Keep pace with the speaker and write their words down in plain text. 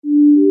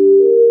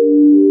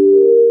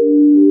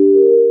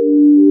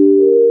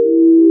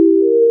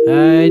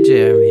Hi,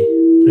 Jeremy.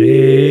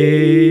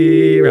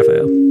 Hey,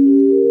 Raphael.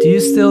 Do you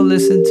still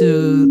listen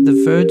to the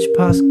Verge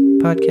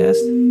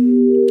podcast?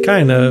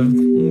 Kind of.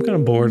 I'm kind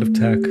of bored of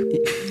tech.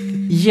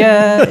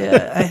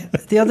 Yeah.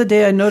 The other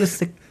day I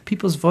noticed that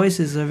people's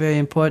voices are very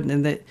important,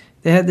 and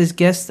they had this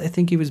guest. I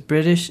think he was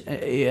British.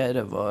 He had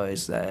a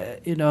voice,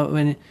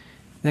 when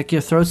like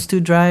your throat's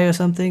too dry or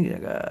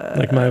something.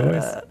 Like my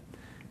voice.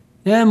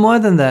 Yeah, more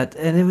than that,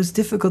 and it was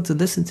difficult to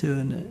listen to.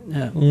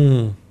 And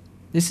Mm.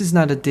 This is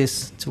not a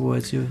diss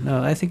towards you.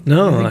 No, I think.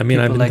 No, I mean,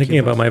 people I've been like thinking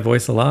your about voice. my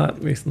voice a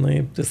lot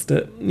recently. Just,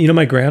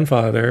 my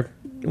grandfather,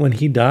 when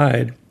he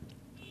died,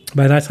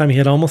 by that time he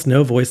had almost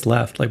no voice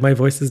left. Like, my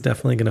voice is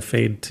definitely going to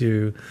fade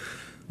to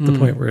the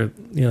point where,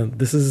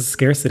 this is a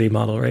scarcity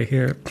model right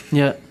here.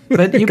 Yeah,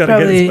 but you Gotta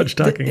probably get as much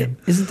talking in.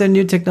 Isn't there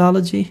new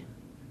technology?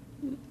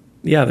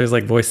 Yeah, there's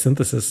like voice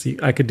synthesis.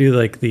 I could do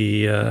like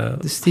the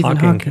Stephen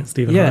Hawking.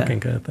 Stephen Yeah.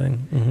 Hawking kind of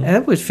thing. Mhm. And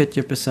that would fit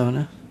your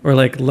persona. Or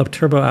like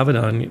Turbo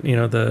Avedon,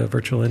 the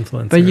virtual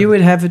influencer. But you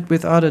would have it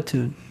with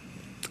autotune.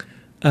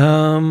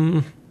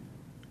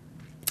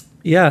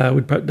 Yeah, I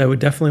would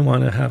definitely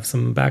want to have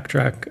some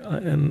backtrack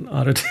and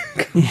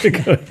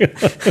autotune going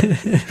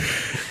on.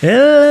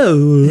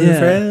 Hello, Yeah.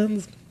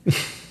 friends.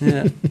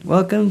 Yeah.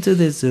 Welcome to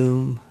the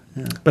Zoom.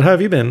 Yeah. But how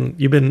have you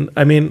been?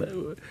 I mean,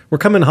 we're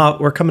coming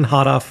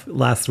hot off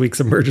last week's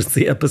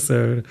emergency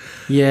episode.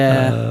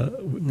 Yeah.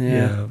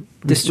 Yeah.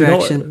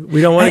 Distraction. We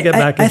don't want to get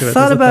back into it. I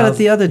thought There's about it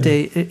the other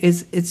 1,000 day.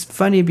 It's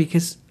funny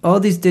because all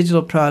these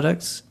digital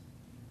products,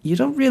 you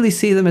don't really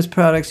see them as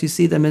products. You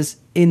see them as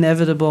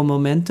inevitable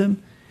momentum.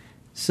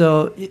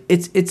 So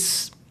it's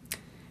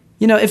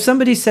if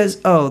somebody says,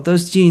 "Oh,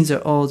 those jeans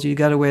are old. You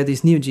got to wear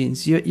these new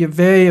jeans." You're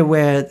very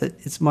aware that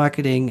it's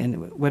marketing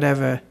and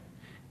whatever.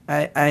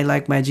 I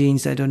like my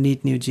jeans. I don't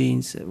need new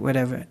jeans.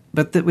 Whatever.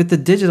 But with the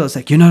digital, it's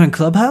like, you're not in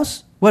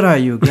Clubhouse. What are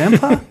you,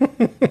 grandpa?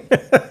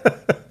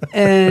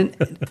 And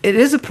it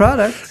is a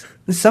product.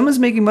 Someone's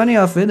making money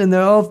off it, and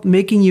they're all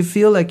making you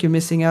feel like you're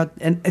missing out.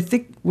 And I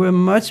think we're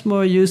much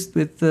more used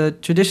with the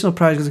traditional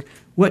products.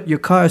 What, your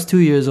car is 2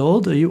 years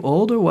old? Are you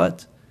old or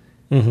what?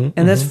 Mm-hmm,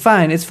 And that's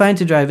fine. It's fine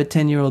to drive a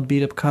 10-year-old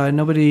beat-up car.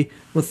 Nobody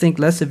will think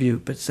less of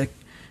you. But it's like,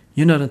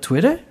 you're not on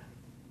Twitter?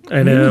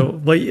 I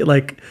know. Well,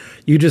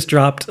 you just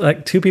dropped,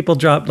 like, two people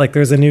dropped, like,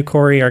 there's a new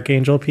Corey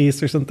Archangel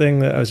piece or something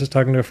that I was just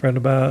talking to a friend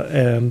about,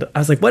 and I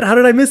was like, what? How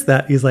did I miss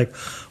that? He's like,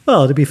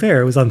 well, to be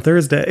fair, it was on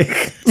Thursday.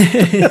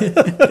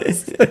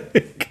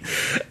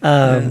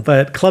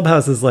 But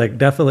Clubhouse is, like,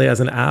 definitely as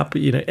an app,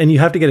 and you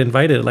have to get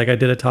invited. Like, I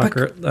did a talk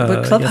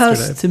But Clubhouse,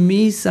 yesterday. to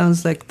me,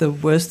 sounds like the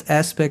worst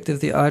aspect of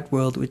the art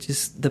world, which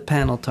is the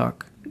panel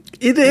talk.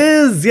 It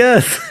is,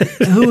 yes.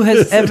 Who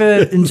has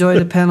ever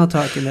enjoyed a panel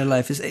talk in their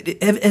life?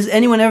 Has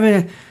anyone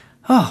ever?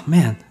 Oh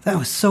man, that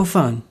was so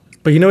fun.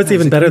 But you know what's That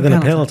was even a better good than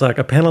a panel panel talk?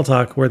 A panel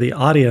talk where the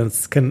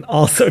audience can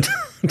also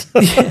talk.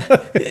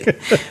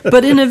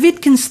 But in a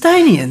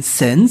Wittgensteinian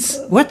sense,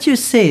 what you're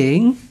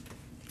saying.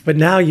 But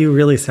now you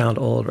really sound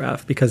old,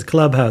 Raf, because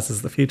Clubhouse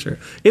is the future.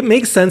 It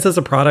makes sense as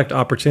a product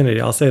opportunity.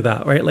 I'll say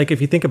that, right? Like,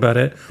 if you think about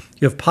it,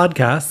 you have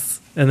podcasts,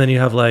 and then you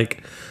have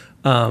like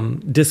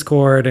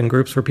Discord and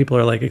groups where people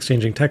are like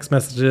exchanging text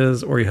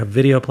messages, or you have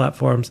video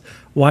platforms.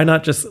 Why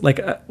not just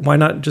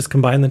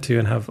combine the two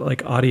and have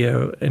like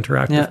audio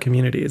interactive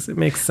communities? It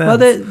makes sense. Well,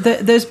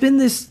 there's been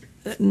this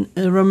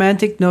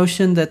romantic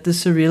notion that the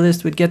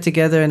surrealists would get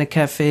together in a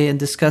cafe and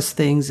discuss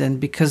things, and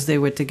because they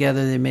were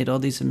together, they made all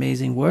these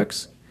amazing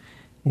works.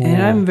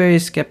 And I'm very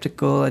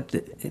skeptical.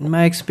 In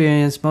my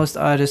experience, most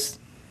artists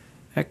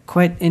are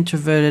quite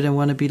introverted and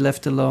want to be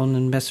left alone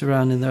and mess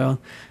around in their own.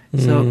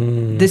 So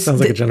this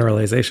sounds like a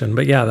generalization,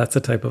 but yeah, that's a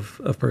type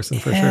of person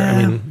for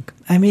sure.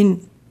 I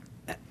mean,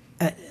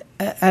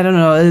 I don't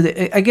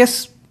know. I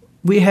guess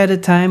we had a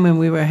time when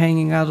we were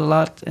hanging out a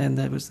lot, and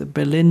that was the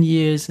Berlin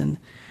years.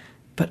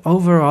 But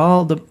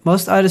overall, the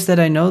most artists that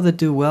I know that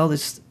do well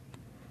is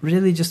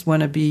really just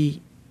want to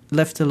be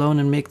left alone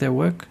and make their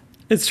work.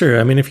 It's true.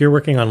 I mean, if you're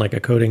working on like a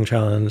coding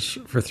challenge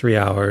for 3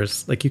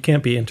 hours, like, you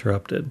can't be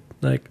interrupted.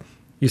 Like,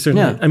 you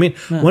certainly.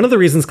 One of the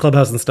reasons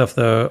Clubhouse and stuff,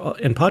 though,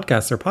 and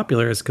podcasts are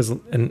popular is because,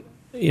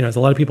 a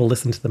lot of people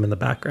listen to them in the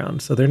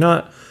background, so they're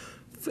not.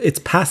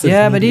 It's passive.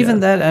 Yeah, media. but even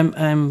that,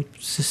 I'm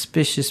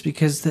suspicious,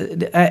 because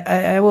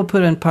I will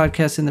put on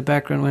podcasts in the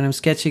background when I'm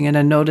sketching, and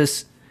I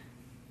notice.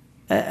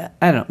 I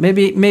don't know.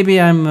 Maybe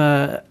I'm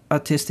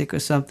autistic or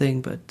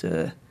something, but.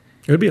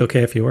 It would be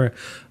okay if you were.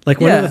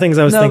 Like, one of the things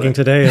I was thinking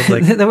today is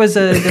like there was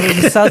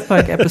a South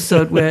Park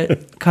episode where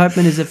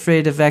Cartman is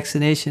afraid of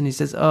vaccination. He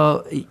says,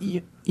 "Oh,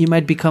 you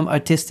might become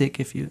artistic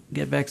if you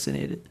get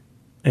vaccinated."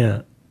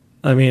 Yeah,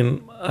 I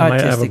mean, I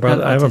have a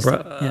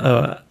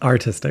brother.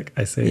 Artistic.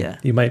 I see. Yeah.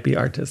 You might be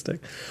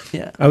artistic.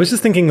 Yeah. I was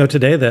just thinking though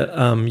today that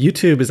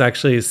YouTube is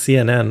actually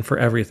CNN for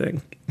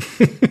everything.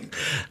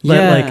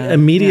 Like,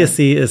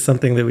 immediacy is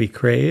something that we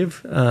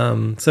crave.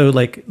 So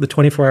like the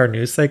 24-hour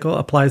news cycle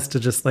applies to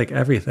just like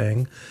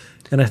everything.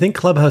 And I think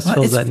Clubhouse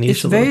fills that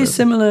niche a little bit. It's very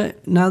similar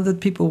now that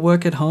people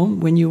work at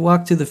home. When you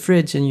walk to the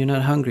fridge and you're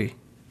not hungry,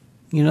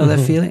 that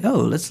feeling.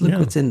 Oh, let's look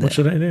what's in there. What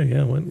should I do?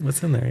 Yeah,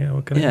 what's in there? Yeah,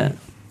 what can I do?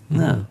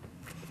 No.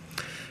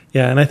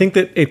 Yeah, and I think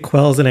that it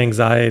quells an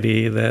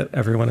anxiety that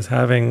everyone is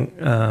having,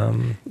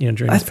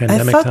 during this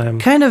pandemic I felt time.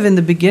 kind of in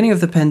the beginning of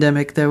the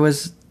pandemic,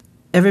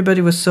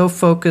 everybody was so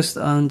focused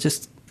on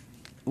just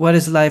what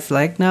is life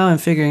like now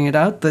and figuring it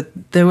out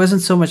that there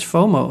wasn't so much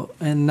FOMO.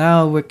 And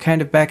now we're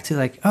kind of back to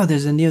like, oh,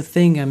 there's a new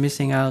thing I'm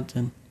missing out.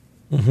 And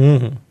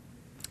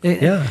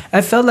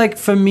I felt like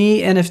for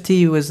me,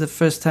 NFT was the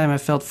first time I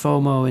felt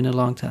FOMO in a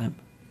long time.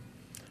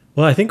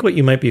 Well, I think what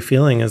you might be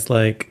feeling is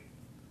like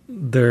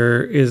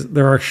there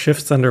are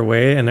shifts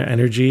underway and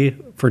energy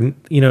for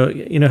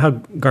how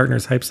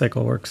Gartner's hype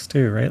cycle works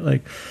too, right?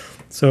 Like,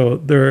 so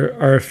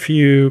there are a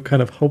few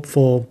kind of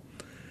hopeful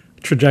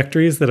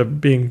trajectories that are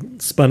being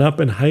spun up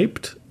and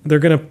hyped. They're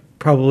going to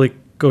probably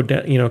go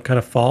down, kind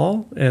of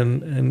fall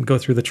and go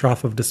through the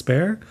trough of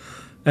despair.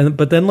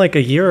 But then like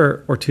a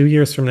year or 2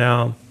 years from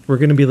now, we're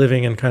going to be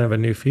living in kind of a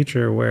new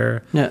future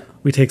where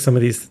we take some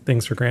of these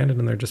things for granted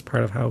and they're just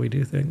part of how we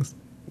do things.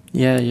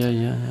 Yeah.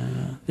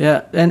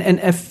 And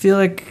I feel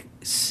like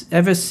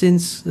ever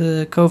since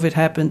COVID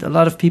happened, a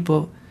lot of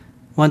people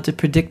want to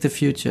predict the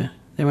future.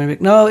 They want to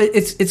be, no,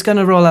 it's going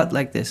to roll out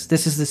like this.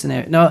 This is the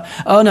scenario.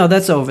 No,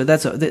 that's over.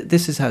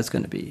 This is how it's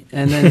going to be.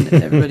 And then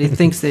everybody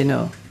thinks they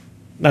know.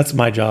 That's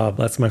my job.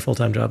 That's my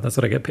full-time job. That's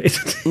what I get paid.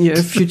 You're a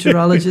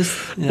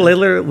futurologist? Yeah.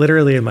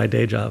 Literally in my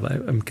day job,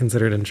 I'm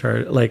considered in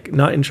charge, like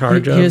not in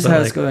charge of. Here's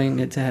how it's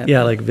going to happen.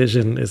 Yeah, like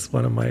vision is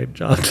one of my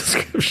job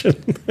description.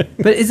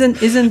 But isn't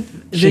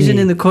vision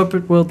in the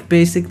corporate world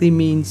basically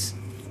means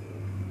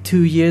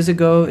 2 years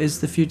ago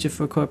is the future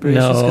for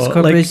corporations? Because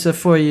corporations are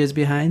 4 years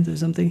behind or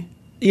something?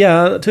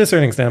 Yeah, to a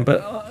certain extent,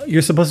 but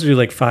you're supposed to do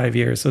like 5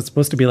 years, so it's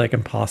supposed to be like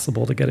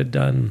impossible to get it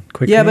done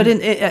quickly. Yeah,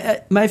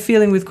 but my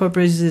feeling with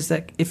corporations is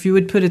that if you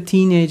would put a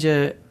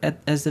teenager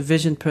as the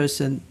vision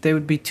person, they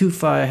would be too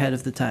far ahead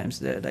of the times.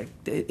 They're like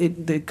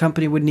the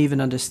company wouldn't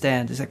even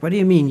understand. It's like, what do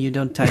you mean you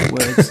don't type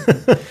words?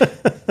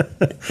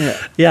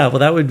 Yeah, well,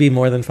 that would be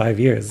more than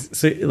 5 years.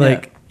 So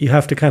you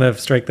have to kind of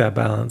strike that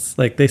balance.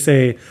 Like they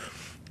say,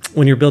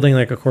 when you're building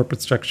like a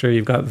corporate structure,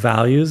 you've got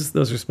values.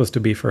 Those are supposed to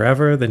be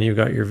forever. Then you've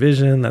got your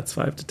vision. That's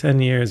 5 to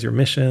 10 years. Your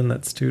mission.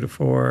 That's 2 to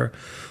 4.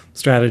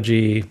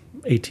 Strategy,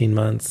 18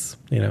 months,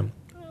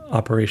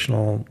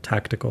 operational,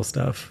 tactical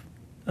stuff,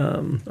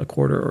 a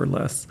quarter or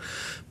less.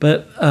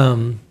 But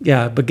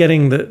but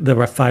getting the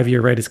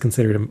 5-year right is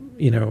considered,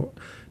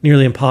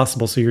 nearly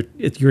impossible. So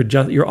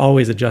you're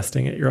always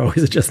adjusting it. You're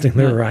always adjusting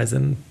the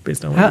horizon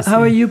based on what you see.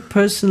 How are you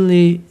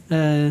personally,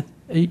 are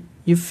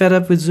you fed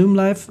up with Zoom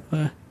Live?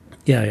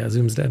 Yeah,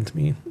 Zoom's dead to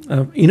me.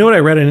 You know what? I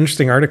read an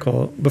interesting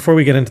article. Before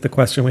we get into the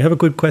question, we have a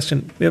good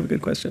question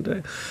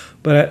today.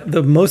 But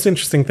the most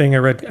interesting thing I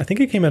read, I think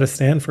it came out of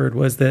Stanford,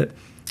 was that,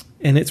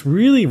 and it's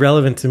really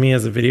relevant to me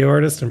as a video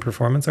artist and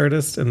performance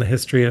artist and the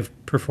history of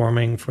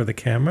performing for the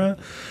camera.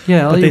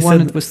 Yeah, all you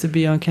wanted was to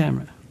be on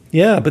camera.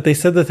 Yeah, but they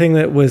said the thing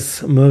that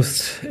was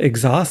most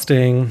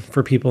exhausting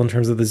for people in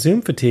terms of the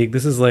Zoom fatigue,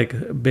 this is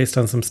like based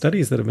on some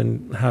studies that have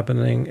been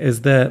happening,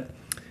 is that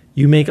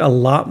you make a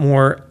lot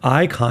more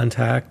eye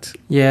contact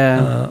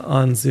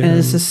on Zoom. And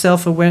it's a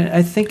self-awareness.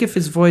 I think if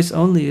it's voice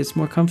only, it's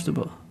more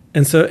comfortable.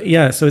 And so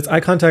it's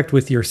eye contact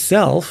with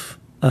yourself.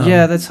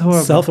 That's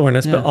horrible.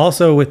 Self-awareness, but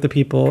also with the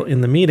people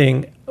in the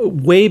meeting,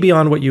 way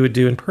beyond what you would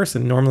do in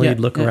person. Normally, you'd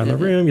look around the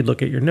room, you'd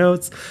look at your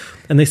notes.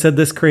 And they said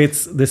this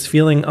creates this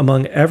feeling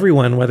among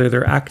everyone, whether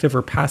they're active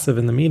or passive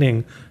in the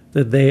meeting,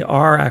 that they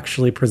are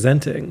actually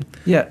presenting.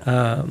 Think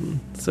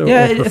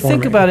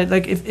about it.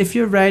 Like if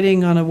you're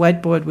writing on a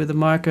whiteboard with a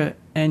marker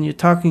and you're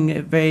talking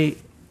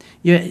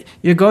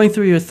you're going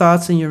through your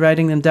thoughts and you're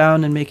writing them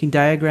down and making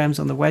diagrams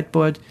on the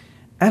whiteboard.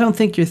 I don't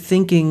think you're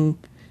thinking,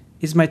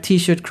 is my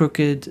t-shirt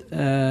crooked?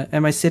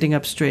 Am I sitting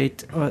up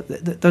straight? Or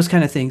those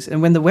kind of things.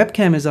 And when the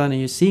webcam is on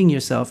and you're seeing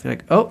yourself, you're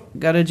like, oh,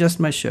 gotta adjust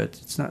my shirt.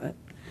 It's not.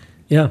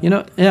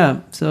 Yeah.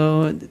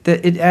 So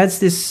it adds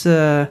this.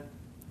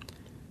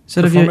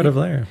 Sort of performative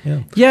layer,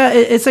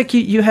 it's like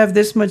you have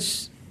this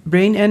much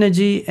brain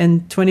energy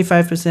and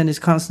 25% is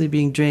constantly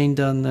being drained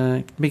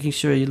on making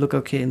sure you look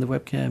okay in the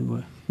webcam.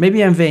 Or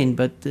maybe I'm vain,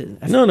 but I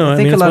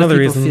think a lot of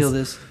people feel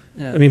this.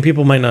 Yeah. I mean,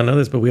 people might not know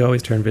this, but we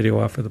always turn video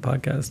off for the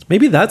podcast.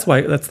 Maybe that's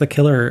the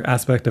killer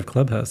aspect of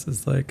Clubhouse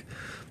is like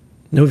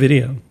no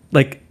video.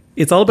 Like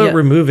it's all about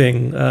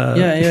removing.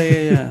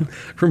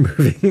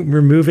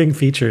 removing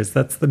features.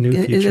 That's the new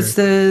feature. It's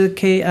the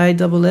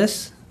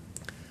KISS.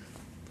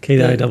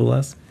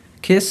 KISS.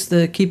 KISS,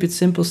 the keep it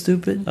simple,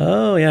 stupid.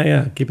 Oh,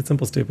 yeah. Keep it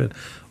simple, stupid.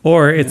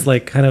 Or it's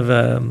like kind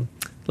of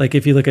like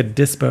if you look at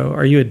Dispo.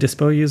 Are you a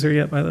Dispo user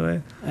yet, by the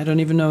way? I don't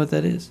even know what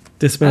that is.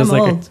 Dispo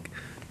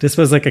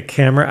is like a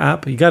camera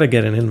app. You got to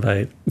get an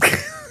invite.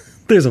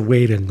 There's a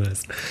waiting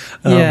list.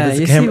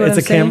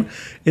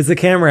 It's a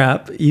camera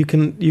app. You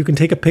can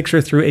take a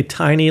picture through a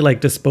tiny it's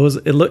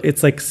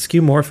like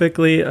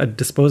skeuomorphically a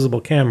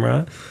disposable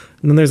camera.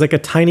 And then there's like a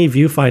tiny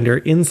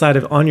viewfinder inside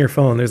of on your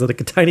phone. There's like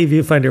a tiny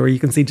viewfinder where you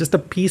can see just a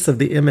piece of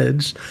the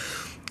image.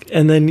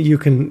 And then you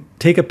can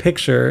take a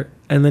picture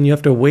and then you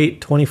have to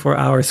wait 24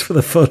 hours for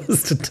the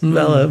photos to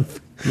develop.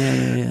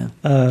 Yeah.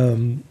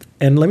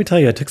 And let me tell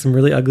you, I took some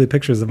really ugly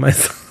pictures of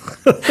myself.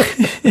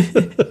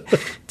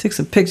 Took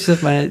some pictures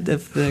of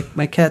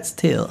my cat's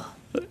tail.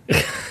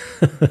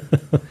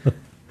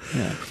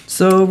 Yeah.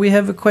 So we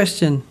have a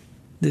question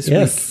this week.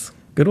 Yes,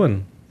 good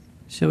one.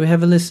 Shall we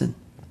have a listen?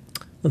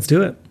 Let's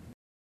do it.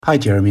 Hi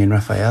Jeremy and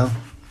Raphael.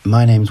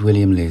 My name's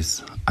William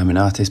Liz. I'm an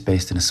artist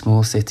based in a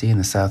small city in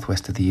the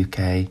southwest of the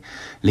UK,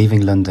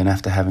 leaving London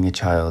after having a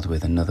child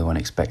with another one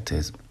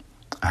expected.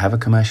 I have a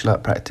commercial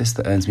art practice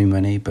that earns me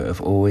money, but have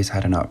always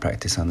had an art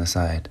practice on the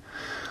side.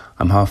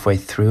 I'm halfway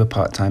through a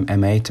part-time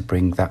MA to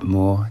bring that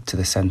more to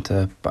the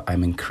centre, but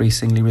I'm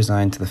increasingly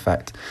resigned to the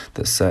fact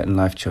that certain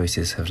life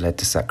choices have led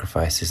to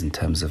sacrifices in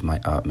terms of my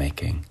art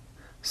making.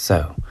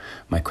 So,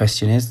 my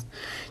question is,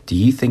 do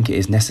you think it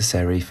is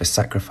necessary for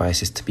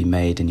sacrifices to be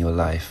made in your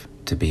life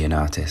to be an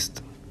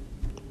artist?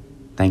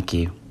 Thank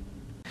you.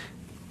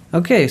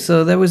 Okay,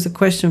 so that was the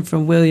question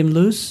from William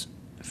Luce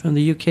from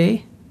the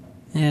UK.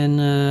 And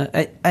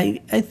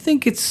I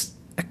think it's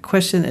a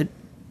question,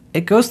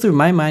 it goes through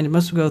my mind, it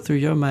must go through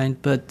your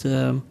mind, but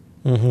the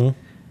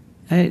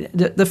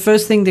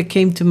first thing that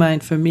came to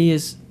mind for me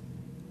is,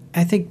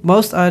 I think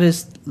most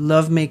artists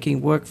love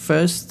making work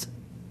first,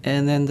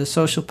 and then the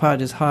social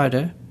part is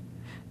harder.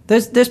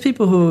 There's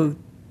people who,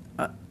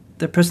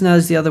 their personality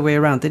is the other way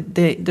around.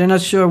 They're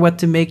not sure what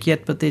to make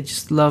yet, but they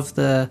just love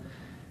the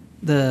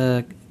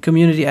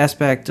community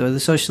aspect or the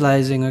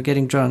socializing or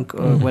getting drunk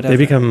or whatever.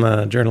 They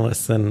become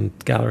journalists and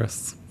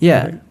gallerists.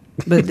 Yeah,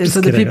 Right. but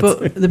so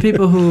the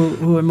people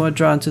who are more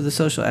drawn to the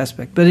social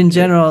aspect. But in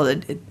general,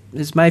 it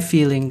is my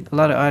feeling. A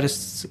lot of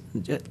artists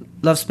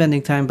love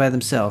spending time by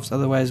themselves.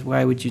 Otherwise,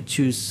 why would you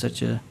choose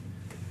such a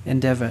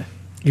endeavor?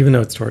 Even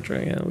though it's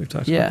torturing, yeah, we've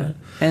talked about that.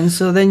 And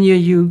so then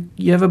you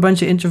have a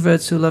bunch of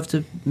introverts who love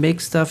to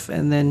make stuff,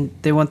 and then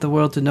they want the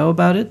world to know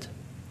about it.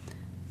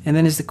 And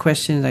then it's the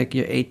question, like,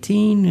 you're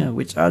 18,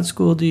 which art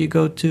school do you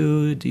go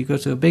to? Do you go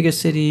to a bigger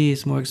city?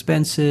 It's more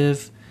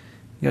expensive.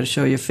 You got to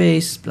show your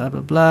face, blah,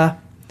 blah, blah.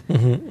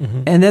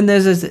 And then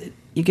there's this,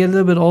 you get a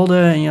little bit older,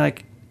 and you're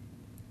like,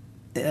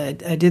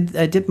 I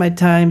did my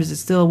time. Is it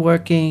still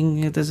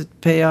working? Does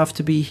it pay off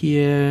to be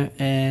here?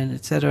 And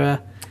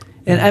etc.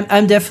 And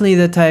I'm definitely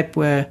the type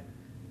where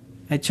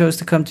I chose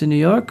to come to New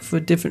York for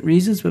different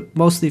reasons, but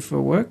mostly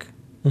for work.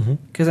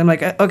 Because I'm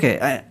like, okay,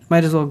 I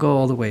might as well go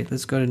all the way.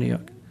 Let's go to New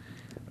York.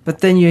 But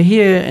then you're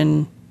here,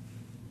 and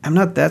I'm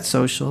not that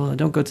social. I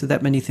don't go to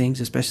that many things,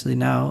 especially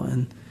now.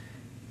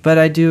 But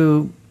I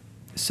do.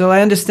 So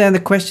I understand the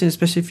question,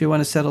 especially if you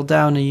want to settle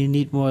down and you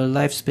need more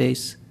life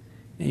space,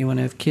 and you want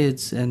to have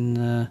kids,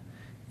 and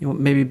you want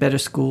maybe better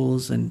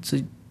schools, and so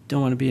you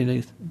don't want to be in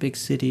a big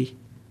city.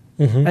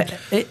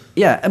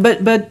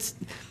 But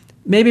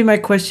maybe my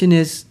question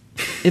is,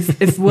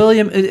 if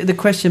William, the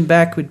question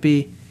back would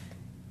be,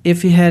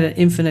 if he had an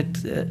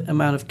infinite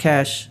amount of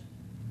cash,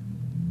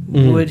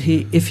 would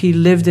he, if he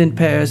lived in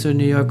Paris or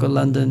New York or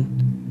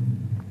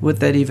London, would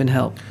that even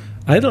help?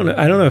 I don't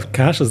know if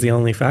cash is the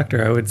only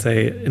factor. I would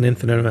say an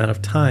infinite amount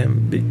of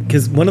time,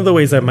 because one of the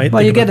ways I might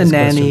you get a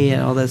nanny question,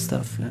 and all that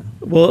stuff. Yeah.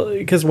 Well,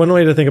 because one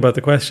way to think about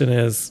the question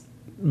is,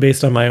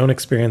 based on my own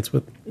experience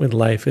with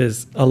life,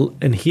 is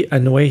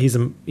and the way he's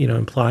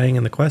implying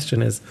in the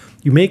question is,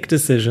 you make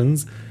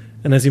decisions,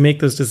 and as you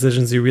make those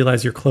decisions, you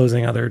realize you're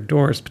closing other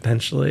doors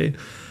potentially.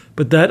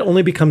 But that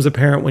only becomes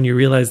apparent when you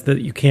realize that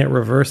you can't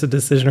reverse a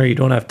decision, or you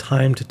don't have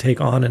time to take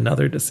on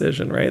another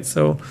decision, right?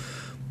 So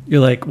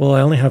you're like, well,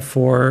 I only have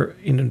 4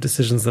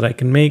 decisions that I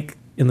can make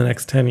in the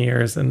next 10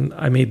 years, and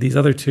I made these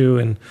other 2,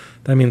 and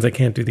that means I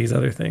can't do these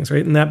other things,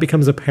 right? And that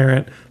becomes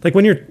apparent. Like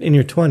when you're in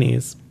your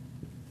 20s,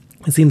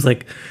 it seems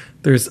like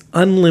there's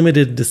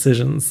unlimited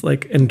decisions,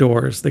 like, and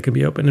doors that can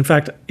be open. In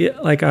fact,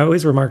 like I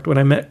always remarked when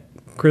I met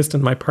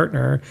Kristen, my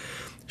partner,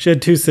 she had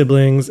 2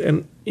 siblings,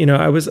 and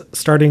I was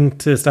starting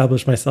to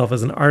establish myself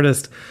as an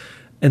artist,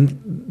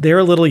 and they're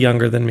a little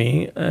younger than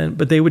me,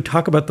 but they would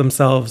talk about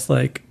themselves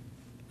like,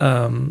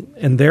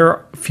 and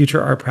their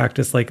future art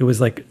practice, like it was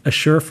like a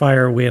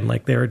surefire win,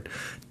 like they were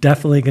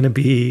definitely going to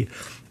be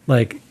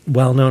like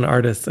well-known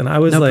artists, and I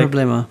was no like,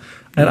 problemo.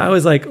 And I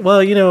was like,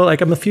 well,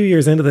 like I'm a few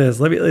years into this.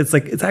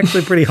 It's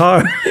actually pretty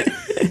hard.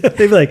 They'd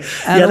be like,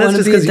 yeah, that's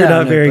just because you're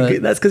not very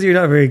good. That's because you're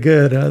not very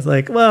good. And I was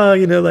like, well,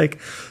 like,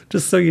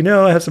 just so you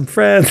know, I have some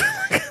friends.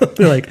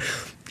 They're like,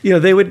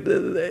 they would,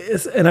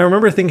 and I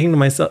remember thinking to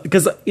myself,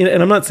 because,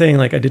 and I'm not saying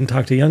like I didn't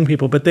talk to young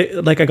people, but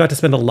I got to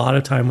spend a lot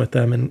of time with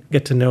them and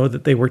get to know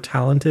that they were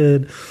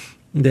talented.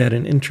 They had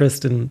an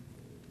interest in,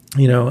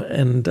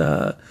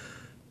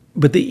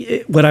 but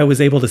what I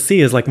was able to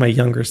see is like my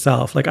younger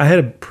self. Like I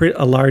had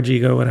a large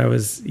ego when I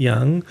was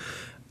young,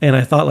 and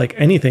I thought like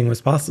anything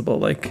was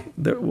possible.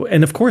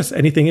 And of course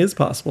anything is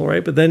possible,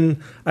 right? But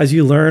then as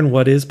you learn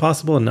what is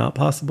possible and not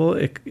possible,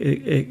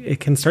 it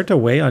can start to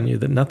weigh on you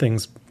that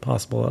nothing's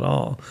possible at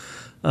all,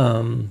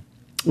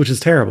 which is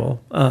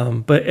terrible.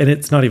 And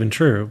it's not even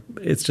true.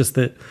 It's just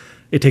that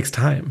it takes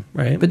time,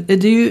 right? But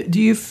do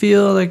you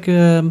feel like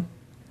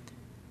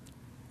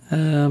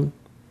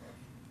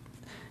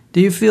do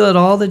you feel at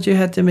all that you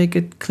had to make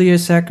a clear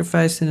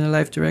sacrifice in a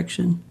life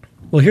direction?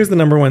 Well, here's the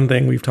number one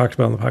thing we've talked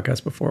about on the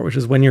podcast before, which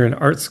is when you're in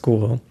art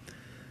school,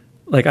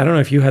 like, I don't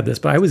know if you had this,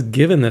 but I was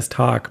given this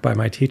talk by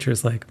my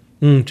teachers, like,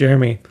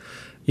 Jeremy,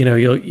 you know,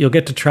 you'll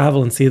get to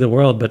travel and see the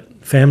world,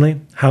 but family,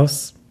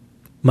 house,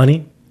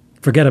 money,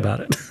 forget about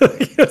it.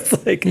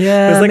 It's like,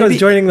 Yeah, it was like I was maybe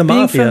joining the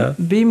mafia.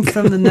 Being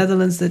from the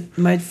Netherlands, that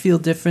might feel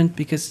different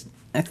because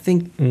I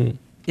think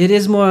it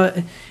is more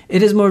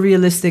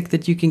realistic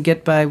that you can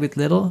get by with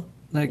little.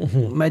 Like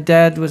my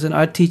dad was an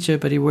art teacher,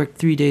 but he worked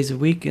 3 days a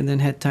week and then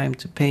had time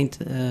to paint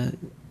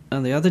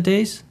on the other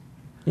days.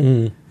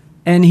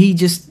 And he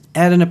just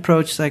had an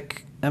approach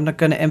like, I'm not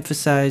going to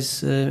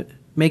emphasize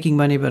making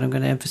money, but I'm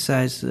going to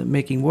emphasize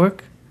making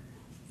work.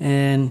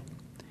 And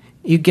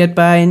you get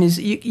by, and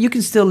you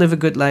can still live a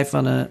good life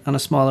on a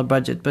smaller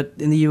budget. But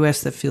in the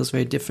US, that feels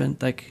very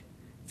different. Like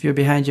if you're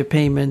behind your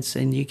payments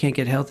and you can't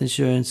get health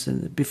insurance,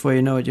 and before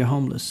you know it, you're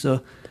homeless.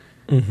 So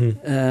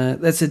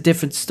that's a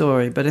different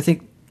story. But I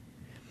think,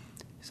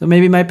 so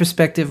maybe my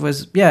perspective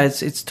was, yeah,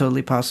 it's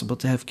totally possible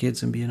to have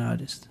kids and be an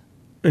artist.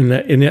 And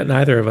yet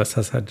neither of us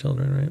has had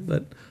children, right?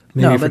 But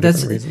maybe No, for but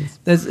different reasons.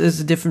 that's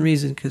a different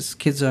reason because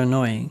kids are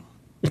annoying.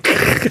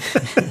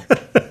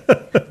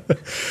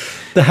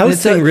 The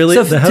house thing really.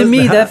 So the house, to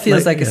me, the that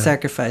feels like a yeah.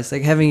 sacrifice.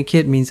 Like having a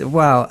kid means,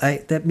 wow,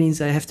 that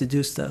means I have to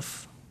do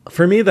stuff.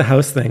 For me, the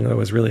house thing though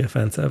was really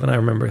offensive, and I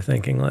remember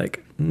thinking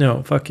like,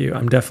 no, fuck you,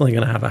 I'm definitely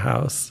going to have a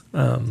house.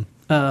 And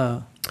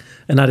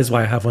that is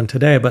why I have one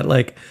today. But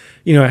like,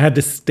 you know, I had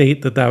to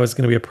state that was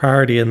going to be a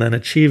priority, and then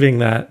achieving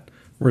that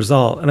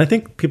result. And I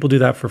think people do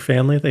that for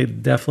family. They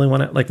definitely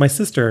want to, like my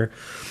sister,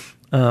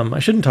 I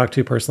shouldn't talk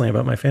too personally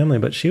about my family,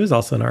 but she was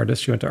also an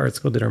artist. She went to art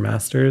school, did her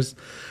master's.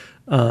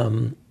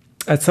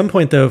 At some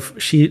point though,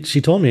 she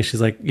told me,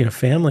 she's like, you know,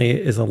 family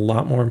is a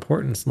lot more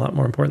important. It's a lot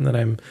more important that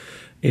I'm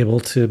able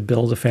to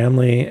build a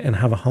family and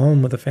have a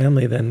home with a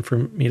family than for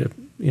me to,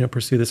 you know,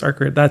 pursue this art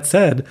career. That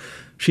said,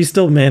 she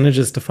still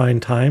manages to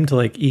find time to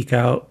like eke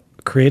out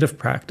creative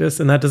practice.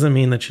 And that doesn't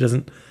mean that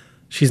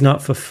she's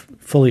not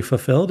fully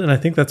fulfilled. And I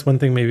think that's one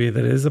thing maybe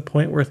that is a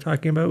point worth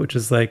talking about, which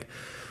is like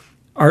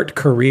art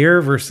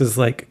career versus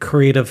like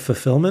creative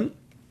fulfillment,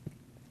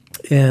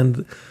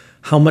 and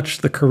how much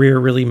the career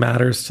really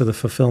matters to the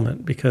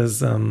fulfillment,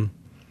 because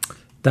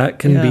that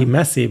can be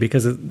messy,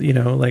 because you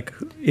know, like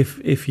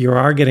if you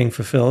are getting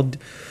fulfilled,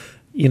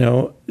 you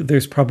know,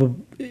 there's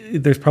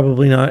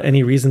probably not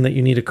any reason that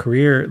you need a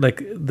career.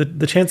 Like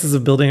the chances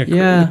of building a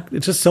career,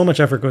 it's just so much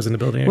effort goes into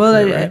building a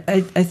career.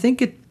 Well, I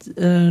think it,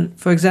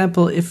 for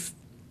example, if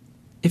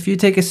you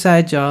take a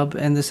side job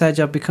and the side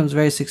job becomes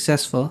very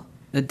successful,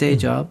 a day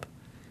job,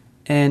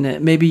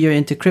 and maybe you're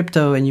into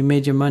crypto and you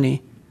made your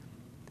money,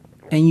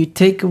 and you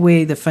take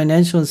away the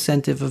financial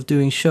incentive of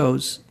doing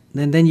shows,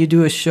 and then you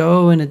do a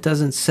show and it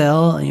doesn't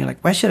sell, and you're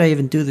like, why should I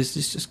even do this?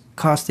 It's just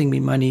costing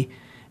me money.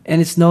 And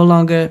it's no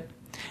longer,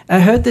 I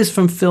heard this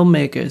from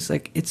filmmakers,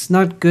 like it's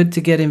not good to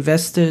get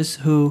investors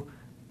who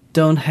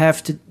don't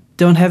have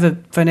a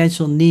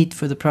financial need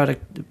for the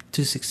product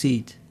to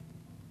succeed.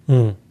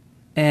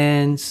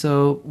 And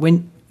so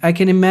when I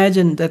can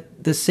imagine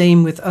that the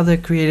same with other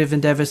creative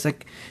endeavors,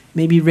 like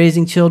maybe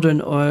raising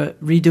children or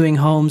redoing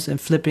homes and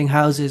flipping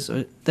houses,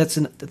 or that's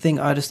the thing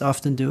artists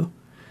often do.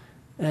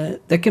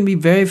 That can be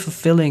very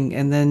fulfilling,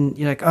 and then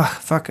you're like, oh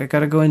fuck, I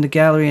gotta go in the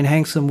gallery and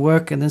hang some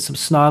work, and then some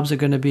snobs are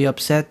gonna be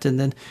upset, and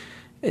then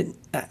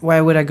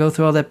why would I go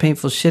through all that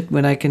painful shit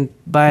when I can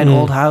buy an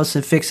old house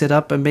and fix it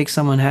up and make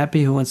someone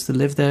happy who wants to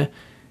live there?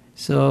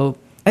 So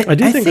I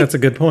do think that's a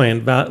good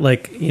point.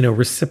 Like, you know,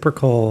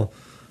 reciprocal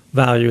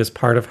value is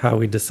part of how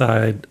we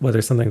decide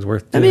whether something's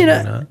worth doing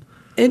or not.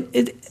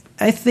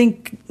 I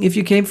think if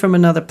you came from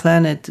another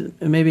planet,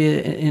 maybe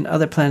in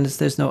other planets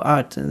there's no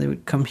art, and they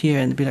would come here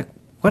and be like,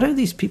 what are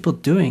these people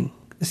doing?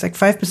 It's like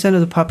 5%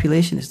 of the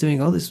population is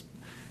doing all this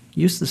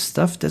useless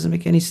stuff. Doesn't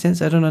make any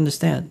sense. I don't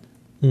understand.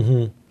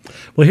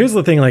 Well, here's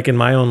the thing, like in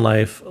my own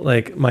life,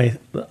 like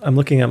I'm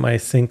looking at my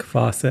sink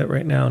faucet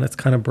right now, and it's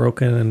kind of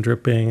broken and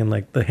dripping, and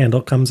like the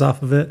handle comes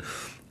off of it.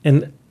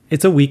 And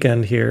it's a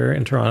weekend here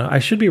in Toronto. I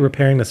should be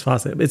repairing this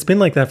faucet. It's been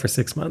like that for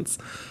 6 months.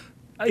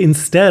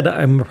 Instead,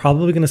 I'm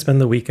probably going to spend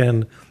the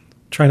weekend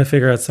trying to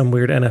figure out some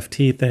weird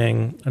NFT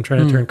thing. I'm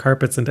trying to turn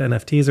carpets into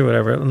NFTs or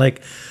whatever. And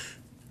like,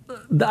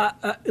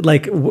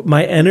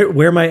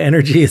 where my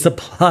energy is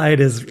applied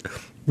is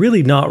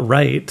really not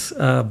right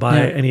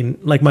by any,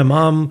 like my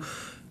mom,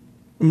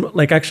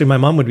 like actually my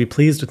mom would be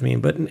pleased with me,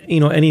 but you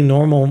know, any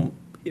normal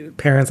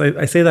parents,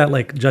 I say that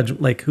like judge,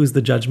 like who's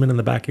the judgment in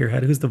the back of your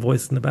head? Who's the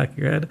voice in the back of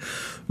your head?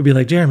 Would be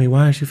like, Jeremy,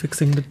 why aren't you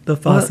fixing the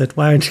faucet?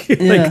 Why aren't you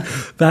like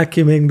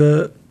vacuuming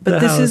the But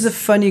this house? is a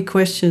funny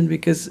question,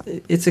 because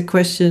it's a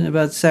question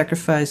about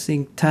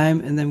sacrificing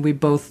time, and then we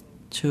both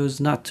chose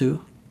not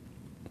to.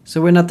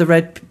 So we're not the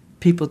right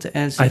people to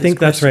answer. I think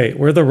that's right.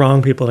 We're the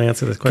wrong people to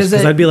answer this question,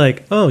 because I'd be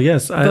like, oh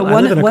yes, I live in a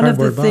one of the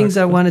cardboard box. things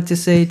I wanted to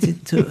say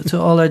to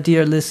all our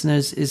dear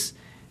listeners is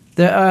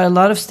there are a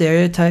lot of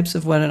stereotypes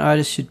of what an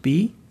artist should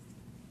be,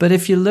 but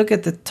if you look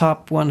at the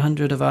top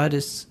 100 of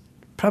artists,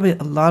 probably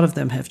a lot of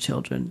them have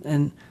children,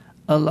 and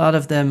a lot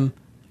of them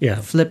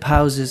flip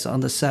houses on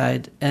the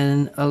side,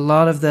 and a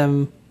lot of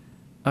them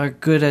are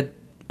good at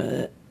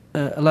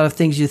a lot of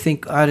things you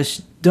think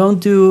artists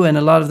don't do, and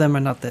a lot of them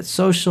are not that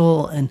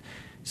social, and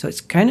so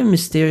it's kind of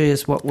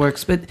mysterious what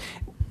works. But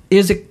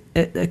here's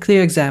a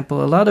clear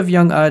example. A lot of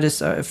young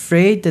artists are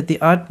afraid that the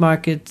art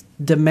market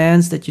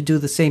demands that you do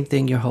the same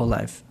thing your whole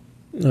life.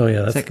 Oh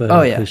yeah, that's like, the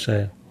oh, yeah.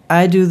 cliche.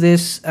 I do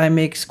this. I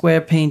make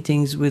square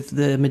paintings with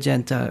the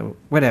magenta, or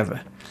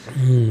whatever.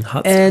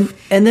 Hot And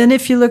stuff. and then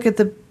if you look at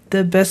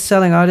the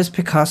best-selling artists,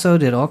 Picasso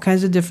did all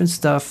kinds of different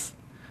stuff.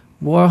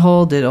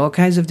 Warhol did all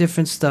kinds of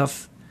different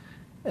stuff.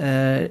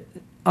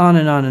 On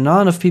and on and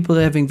on of people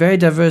having very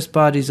diverse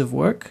bodies of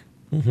work.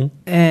 Mm-hmm.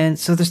 And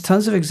so there's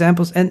tons of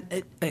examples.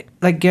 And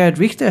like Gerhard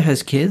Richter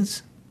has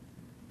kids.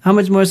 How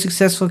much more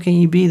successful can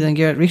you be than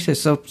Gerhard Richter?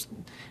 So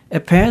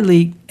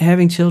apparently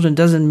having children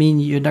doesn't mean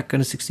you're not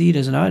going to succeed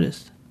as an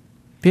artist.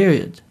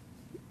 Period.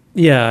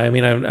 Yeah, I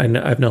mean,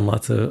 I've known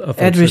lots of folks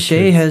Ed with Richet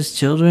kids. has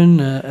children.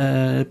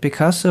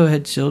 Picasso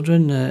had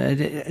children.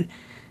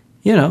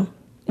 You know.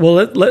 Well,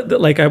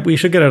 we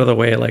should get out of the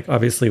way. Like,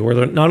 obviously,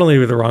 not only are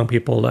we the wrong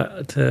people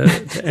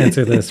to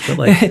answer this, but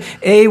like,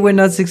 A, we're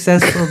not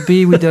successful.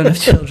 B, we don't have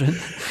children.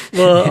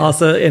 well,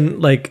 also, and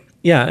like,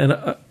 yeah,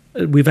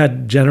 and we've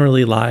had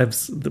generally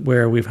lives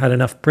where we've had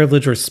enough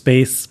privilege or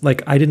space.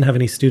 Like, I didn't have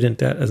any student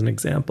debt, as an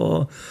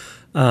example,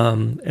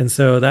 and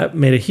so that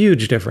made a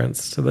huge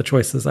difference to the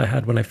choices I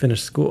had when I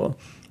finished school.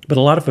 But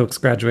a lot of folks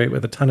graduate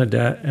with a ton of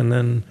debt, and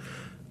then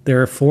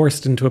they're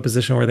forced into a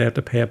position where they have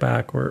to pay it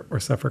back or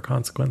suffer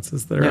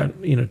consequences that are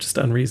just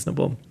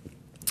unreasonable.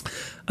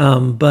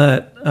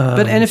 But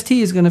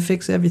NFT is going to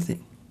fix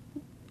everything.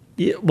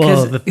 Yeah,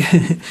 well,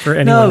 for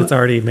anyone that's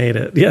already made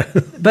it, yeah.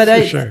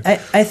 But sure.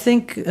 I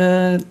think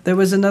there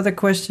was another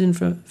question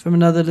from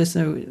another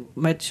listener who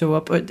might show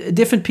up.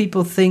 Different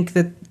people think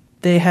that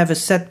they have a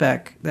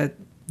setback, that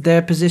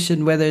their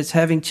position, whether it's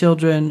having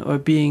children or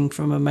being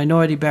from a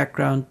minority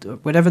background or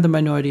whatever the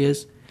minority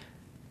is,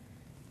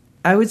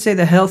 I would say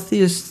the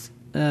healthiest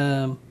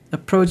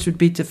approach would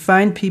be to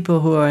find people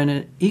who are in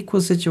an equal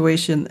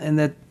situation and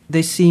that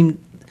they seem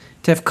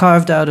to have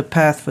carved out a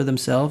path for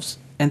themselves,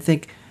 and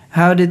think,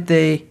 how did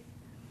it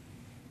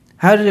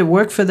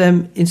work for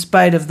them in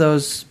spite of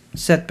those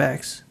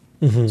setbacks?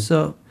 Mm-hmm.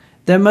 So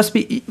there must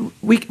be,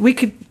 we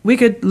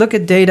could look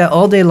at data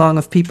all day long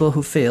of people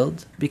who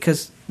failed,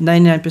 because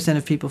 99%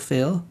 of people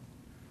fail.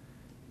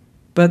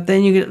 But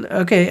then you get,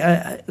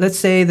 okay, let's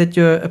say that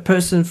you're a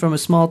person from a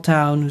small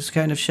town who's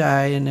kind of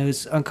shy and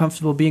who's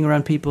uncomfortable being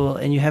around people,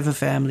 and you have a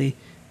family.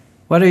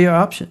 What are your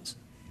options?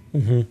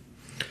 Mm-hmm.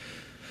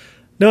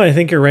 No, I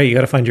think you're right. You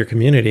got to find your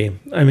community.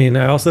 I mean,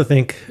 I also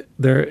think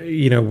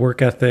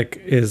work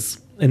ethic is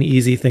an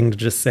easy thing to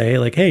just say,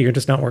 like, hey, you're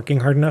just not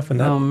working hard enough.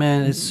 And that, oh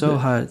man, it's so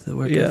hard, the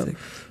work ethic.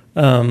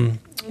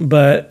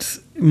 But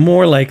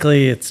more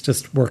likely it's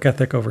just work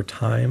ethic over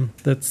time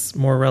that's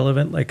more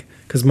relevant, like,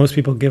 because most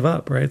people give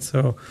up, right?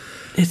 So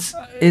it's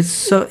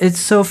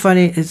so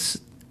funny. It's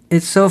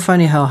so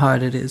funny how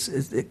hard it is.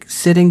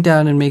 Sitting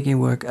down and making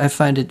work. I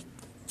find it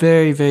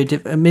very, very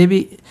difficult.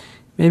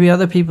 Maybe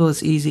other people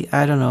it's easy.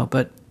 I don't know,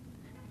 but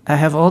I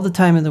have all the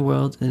time in the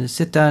world, and I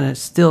sit down and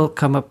still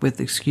come up with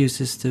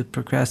excuses to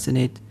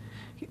procrastinate,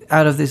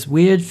 out of this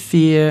weird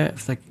fear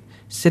of like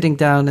sitting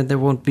down and there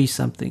won't be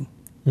something.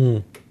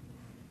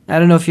 I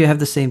don't know if you have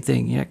the same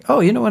thing. You're like, oh,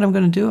 you know what I'm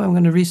going to do? I'm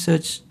going to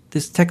research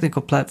this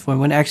technical platform,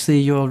 when actually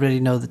you already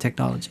know the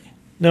technology.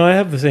 No, I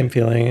have the same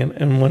feeling.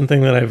 And one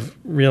thing that I've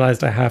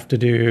realized I have to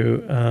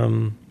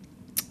do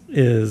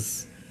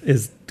is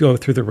go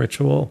through the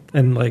ritual.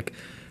 And like,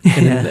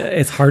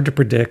 it's hard to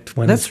predict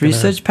when Let's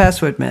research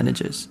password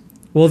managers.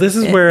 Well, this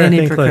is where I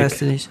think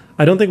procrastination.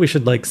 I don't think we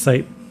should like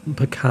cite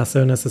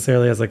Picasso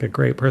necessarily as like a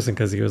great person,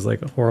 because he was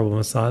like a horrible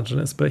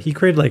misogynist, but he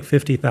created like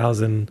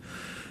 50,000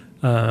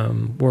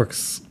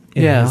 works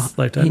in his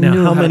lifetime.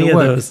 Now, how many of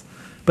those?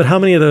 But how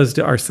many of those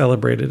are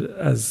celebrated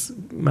as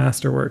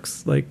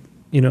masterworks? Like,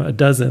 a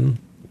dozen,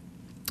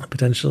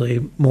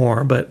 potentially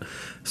more, but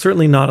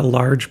certainly not a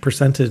large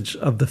percentage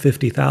of the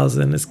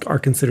 50,000 are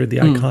considered the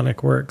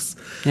iconic works.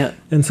 Yeah.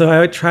 And so I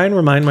would try and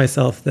remind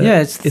myself that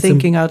it's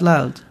thinking out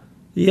loud.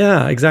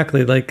 Yeah,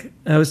 exactly. Like,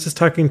 I was just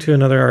talking to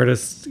another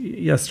artist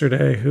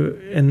yesterday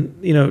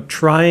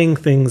trying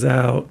things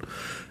out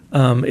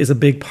is a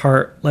big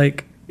part.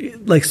 Like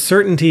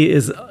certainty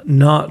is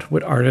not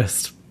what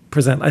artists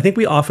present. I think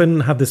we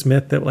often have this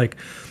myth that like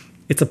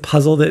it's a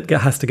puzzle that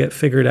has to get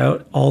figured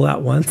out all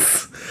at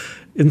once,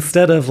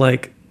 instead of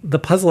like the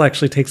puzzle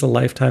actually takes a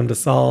lifetime to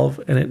solve,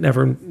 and it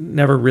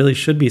never really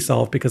should be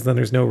solved, because then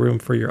there's no room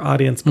for your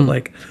audience. But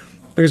like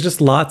there's just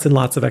lots and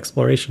lots of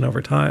exploration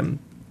over time,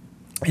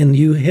 and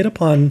you hit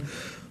upon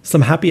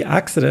some happy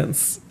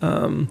accidents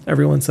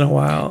every once in a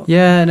while.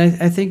 Yeah, and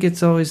I think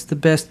it's always the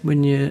best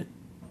when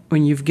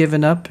you've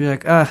given up. You're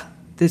like,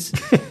 this.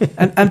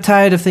 I'm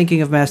tired of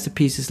thinking of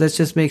masterpieces. Let's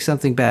just make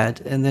something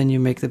bad, and then you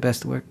make the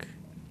best work.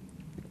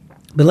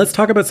 But let's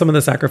talk about some of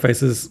the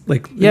sacrifices.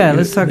 Let's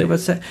talk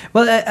about.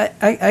 Well,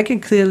 I can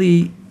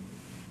clearly,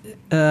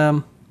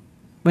 when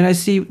I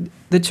see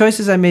the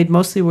choices I made,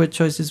 mostly were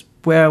choices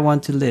where I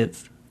want to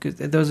live, because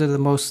those are the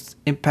most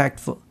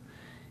impactful.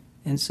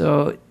 And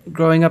so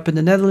growing up in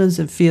the Netherlands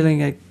and feeling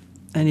like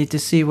I need to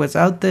see what's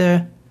out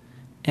there,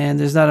 and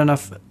there's not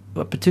enough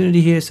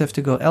opportunity here, so I have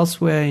to go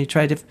elsewhere. And you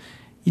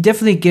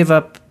definitely give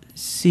up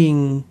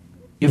seeing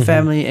your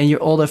family and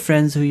your older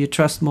friends who you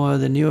trust more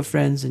than newer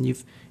friends, and you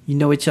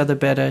know each other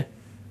better.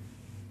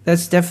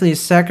 That's definitely a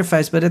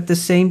sacrifice, but at the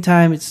same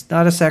time, it's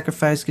not a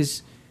sacrifice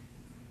because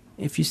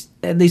if you,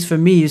 at least for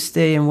me, you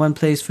stay in one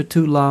place for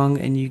too long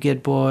and you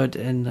get bored,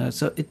 and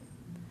so it.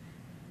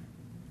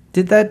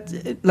 Did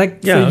that,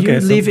 like, for you,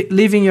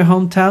 leaving your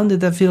hometown,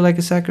 did that feel like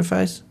a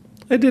sacrifice?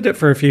 I did it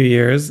for a few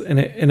years, and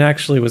it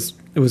actually was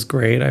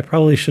great. I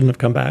probably shouldn't have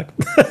come back.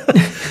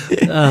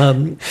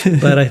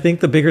 But I think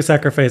the bigger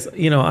sacrifice,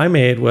 I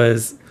made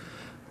was,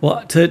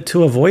 well,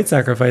 to avoid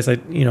sacrifice, I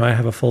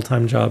have a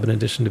full-time job in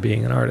addition to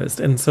being an artist.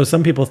 And so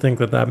some people think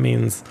that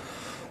means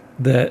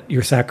that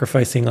you're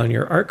sacrificing on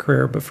your art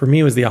career, but for me,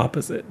 it was the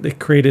opposite. It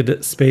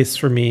created space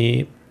for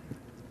me.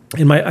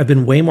 I've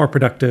been way more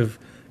productive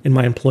in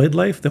my employed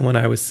life than when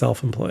I was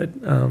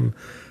self-employed.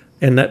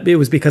 And that it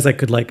was because I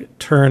could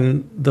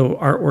turn the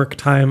artwork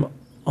time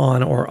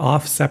on or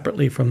off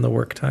separately from the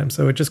work time.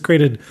 So it just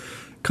created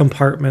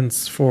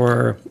compartments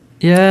for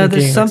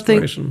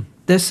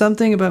there's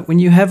something about when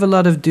you have a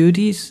lot of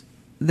duties,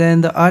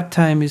 then the art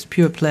time is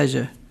pure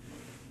pleasure.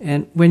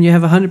 And when you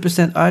have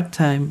 100% art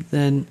time,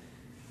 then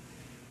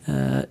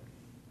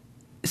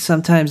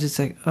sometimes it's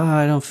like, oh,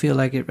 I don't feel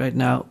like it right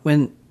now.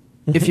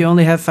 If you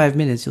only have 5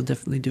 minutes, you'll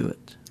definitely do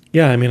it.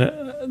 Yeah,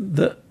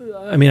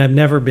 I've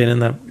never been in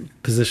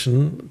that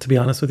position, to be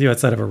honest with you,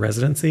 outside of a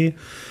residency.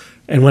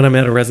 And when I'm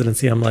at a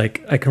residency,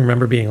 I can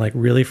remember being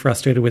really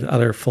frustrated with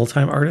other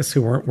full-time artists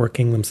who weren't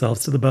working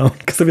themselves to the bone.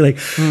 Because I'd be like,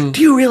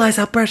 do you realize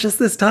how precious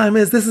this time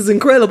is? This is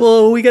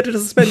incredible. We get to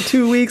just spend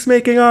 2 weeks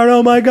making art.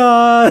 Oh my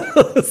God.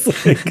 It's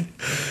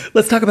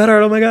let's talk about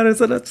art. Oh my God.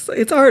 It's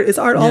art. It's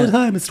art all the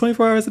time. It's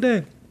 24 hours a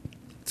day.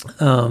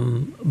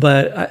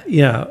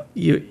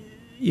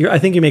 I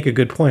think you make a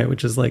good point,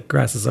 which is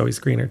grass is always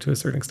greener to a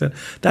certain extent.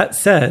 That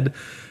said,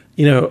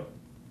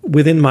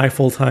 within my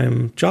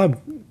full-time job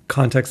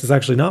context, it's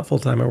actually not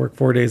full-time. I work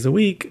 4 days a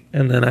week.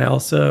 And then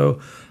I've sort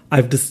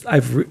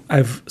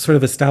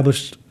of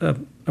established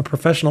a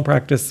professional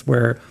practice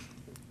where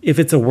if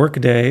it's a work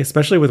day,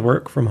 especially with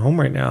work from home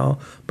right now,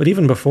 but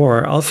even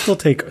before, I'll still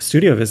take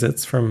studio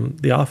visits from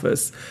the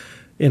office,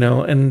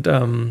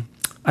 and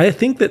I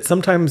think that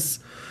sometimes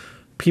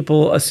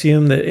people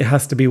assume that it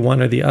has to be one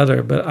or the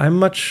other, but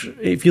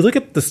if you look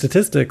at the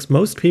statistics,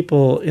 most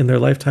people in their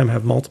lifetime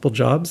have multiple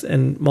jobs,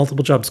 and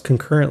multiple jobs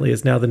concurrently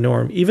is now the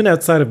norm, even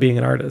outside of being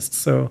an artist.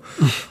 So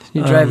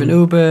you drive an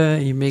Uber,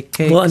 you make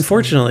cakes. Well,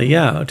 unfortunately,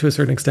 to a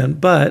certain extent,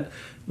 but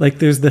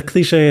there's the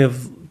cliche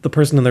of the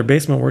person in their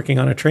basement working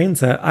on a train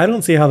set. I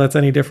don't see how that's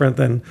any different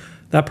than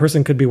that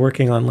person could be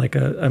working on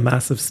a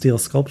massive steel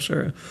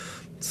sculpture.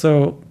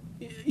 So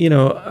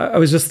I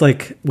was just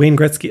Wayne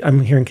Gretzky.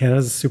 I'm here in Canada.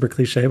 It's super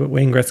cliche, but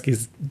Wayne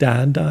Gretzky's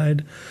dad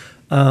died.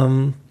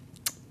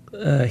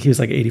 He was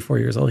 84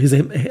 years old. He's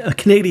a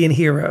Canadian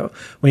hero.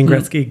 Wayne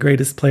Gretzky,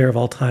 greatest player of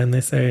all time,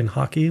 they say, in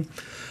hockey.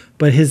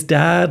 But his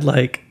dad,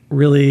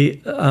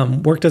 really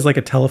worked as a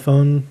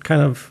telephone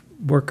kind of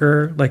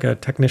worker, a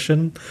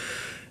technician.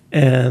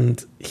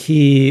 And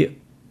he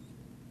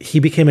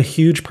became a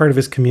huge part of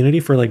his community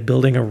for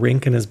building a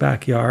rink in his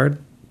backyard,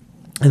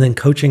 and then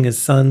coaching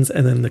his sons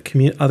and then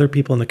the other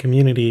people in the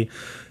community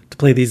to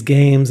play these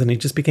games. And he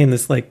just became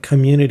this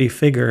community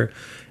figure.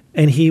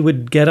 And he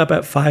would get up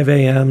at 5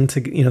 a.m. to,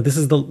 this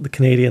is the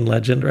Canadian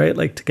legend,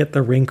 right? To get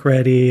the rink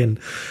ready. And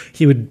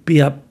he would be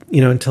up,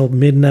 until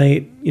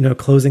midnight,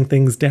 closing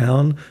things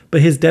down. But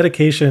his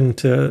dedication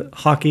to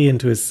hockey and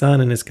to his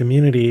son and his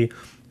community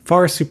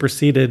far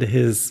superseded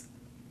his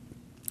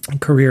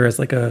career as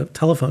a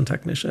telephone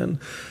technician.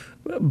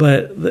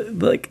 But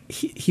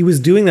he was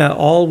doing that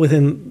all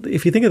within,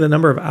 if you think of the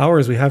number of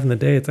hours we have in the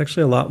day, it's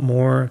actually a lot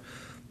more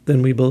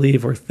than we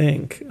believe or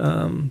think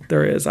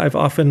there is. I've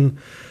often,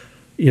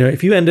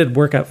 if you ended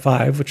work at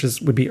 5, which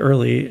would be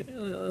early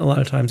a lot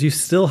of times, you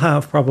still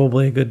have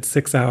probably a good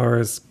 6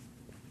 hours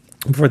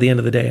before the end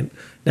of the day.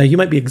 Now you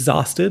might be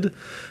exhausted,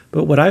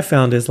 but what I've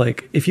found is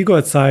if you go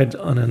outside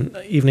on an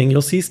evening,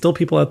 you'll see still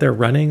people out there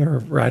running or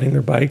riding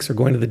their bikes or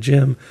going to the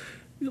gym.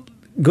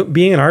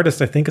 Being an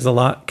artist, I think,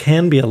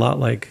 can be a lot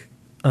like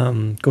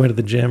going to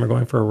the gym or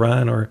going for a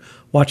run or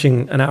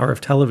watching an hour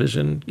of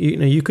television.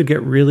 You could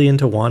get really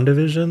into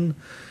WandaVision,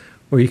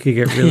 or you could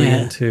get really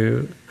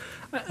into.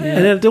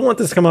 And I don't want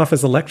this to come off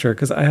as a lecture,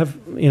 because I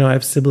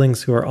have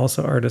siblings who are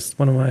also artists.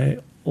 One of my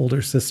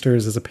older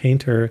sisters is a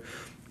painter,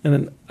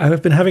 and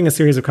I've been having a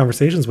series of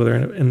conversations with her,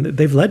 and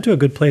they've led to a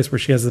good place where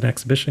she has an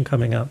exhibition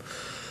coming up.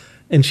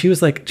 And she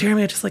was like,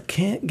 Jeremy, I just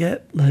can't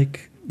get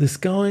this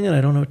going, and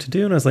I don't know what to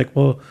do. And I was like,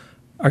 well,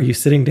 are you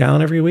sitting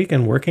down every week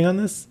and working on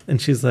this?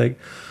 And she's like,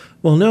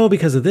 well, no,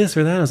 because of this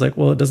or that. I was like,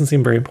 well, it doesn't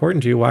seem very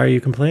important to you. Why are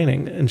you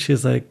complaining? And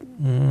she's like,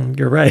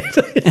 you're right.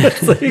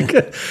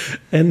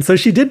 And so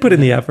she did put in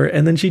the effort,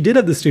 and then she did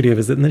have the studio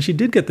visit, and then she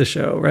did get the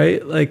show,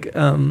 right?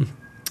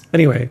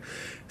 Anyway,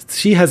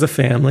 she has a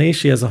family,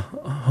 she has a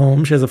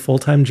home, she has a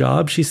full-time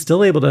job. She's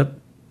still able to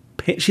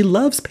she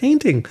loves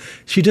painting.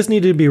 She just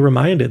needed to be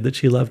reminded that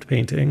she loved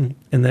painting,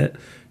 and that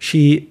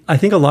I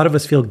think a lot of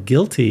us feel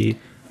guilty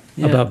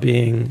about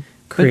being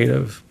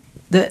creative.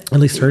 At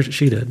least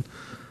she did.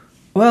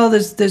 Well,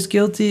 there's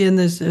guilty and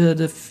there's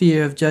the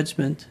fear of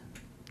judgment.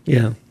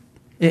 Yeah.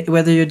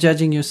 Whether you're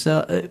judging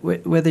yourself,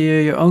 whether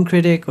you're your own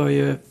critic or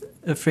you're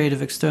afraid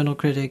of external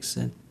critics.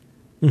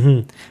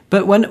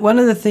 But one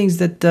of the things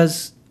that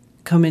does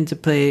come into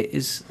play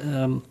is,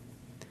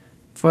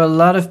 for a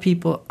lot of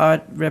people,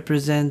 art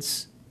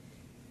represents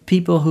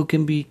people who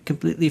can be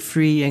completely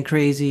free and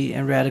crazy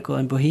and radical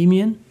and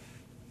bohemian.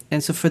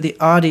 And so for the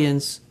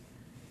audience,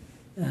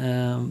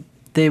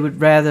 they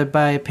would rather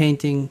buy a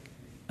painting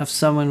of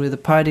someone with a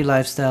party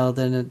lifestyle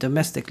than a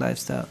domestic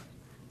lifestyle.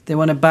 They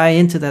want to buy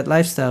into that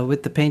lifestyle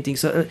with the painting.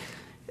 So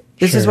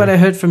this is what I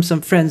heard from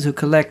some friends who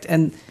collect.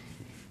 And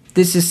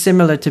this is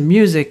similar to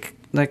music.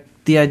 Like,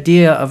 the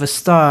idea of a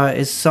star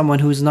is someone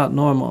who's not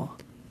normal.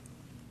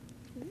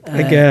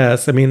 I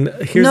guess. I mean,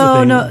 here's the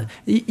thing. No.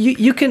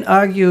 You can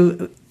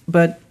argue,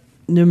 but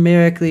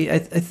numerically, I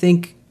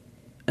think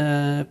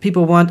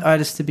people want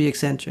artists to be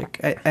eccentric.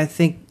 I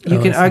think you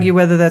can argue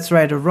whether that's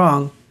right or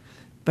wrong,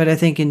 but I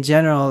think in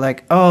general,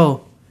 like,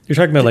 you're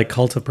talking about like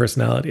cult of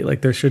personality.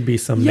 Like, there should be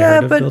some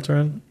narrative built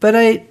around.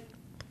 But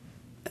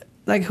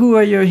like, who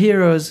are your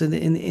heroes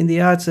in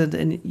the arts?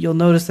 And you'll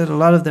notice that a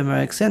lot of them are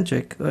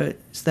eccentric. Or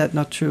is that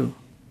not true?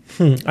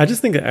 I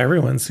just think that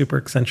everyone's super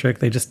eccentric.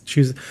 They just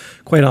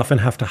quite often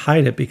have to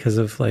hide it because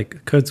of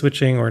like code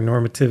switching or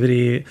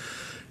normativity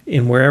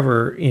in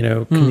wherever,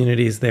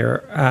 communities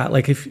they're at.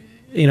 Like, if,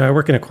 I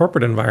work in a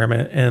corporate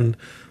environment, and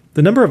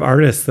the number of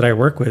artists that I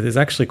work with is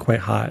actually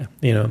quite high.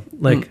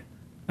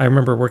 I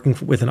remember working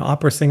with an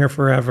opera singer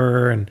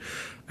forever, and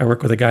I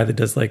work with a guy that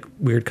does like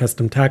weird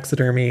custom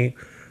taxidermy.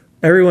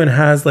 Everyone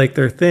has like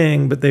their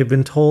thing, but they've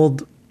been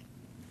told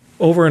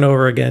over and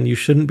over again, you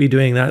shouldn't be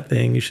doing that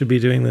thing. You should be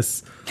doing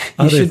this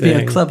other thing. You should be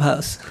a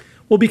Clubhouse.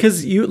 Well,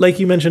 because like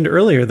you mentioned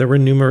earlier, the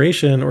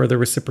remuneration or the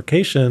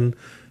reciprocation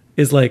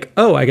is like,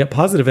 oh, I get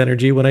positive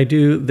energy when I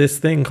do this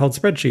thing called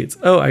spreadsheets.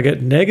 Oh, I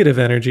get negative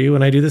energy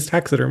when I do this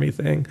taxidermy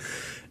thing.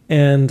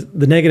 And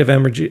the negative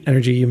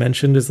energy you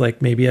mentioned is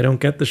like, maybe I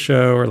don't get the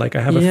show, or like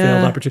I have a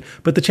failed opportunity.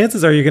 But the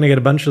chances are you're going to get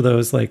a bunch of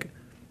those like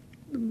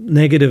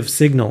negative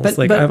signals.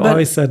 I've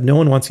always said, no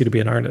one wants you to be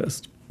an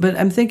artist. But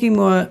I'm thinking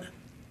more,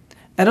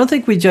 I don't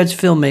think we judge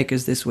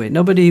filmmakers this way.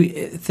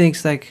 Nobody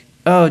thinks like,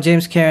 oh,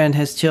 James Cameron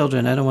has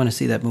children, I don't want to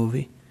see that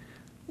movie.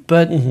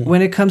 But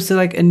when it comes to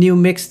like a new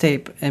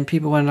mixtape and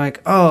people want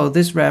like, oh,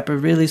 this rapper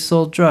really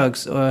sold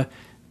drugs, or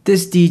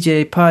this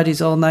DJ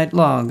parties all night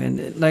long,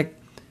 and like,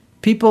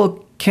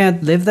 people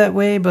can't live that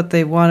way, but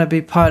they want to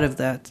be part of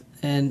that.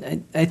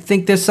 And I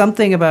think there's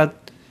something about...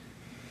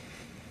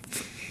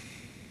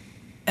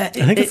 I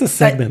think it's a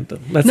segment.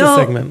 That's a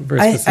segment.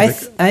 Very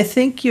specific. I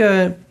think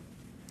you're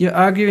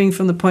arguing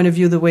from the point of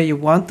view the way you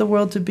want the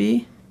world to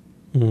be,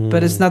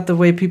 but it's not the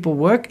way people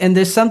work. And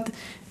there's something...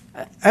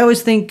 I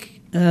always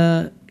think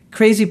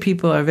crazy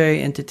people are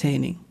very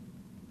entertaining.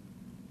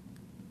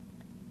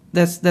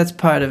 That's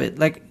part of it.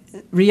 Like,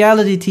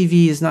 reality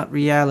TV is not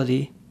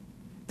reality.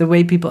 The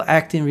way people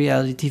act in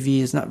reality TV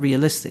is not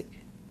realistic.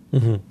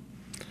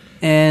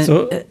 And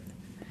so,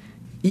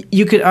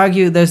 you could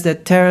argue there's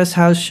that Terrace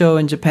House show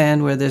in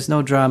Japan where there's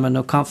no drama,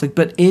 no conflict.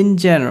 But in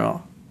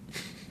general,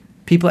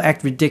 people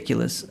act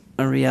ridiculous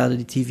on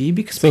reality TV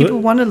because people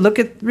want to look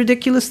at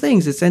ridiculous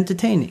things. It's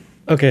entertaining.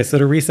 Okay, so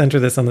to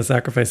recenter this on the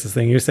sacrifices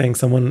thing, you're saying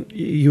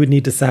you would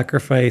need to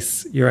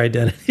sacrifice your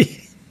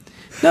identity.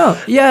 No,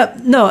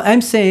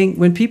 I'm saying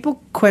when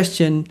people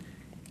question,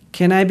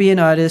 can I be an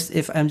artist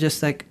if I'm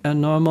just like a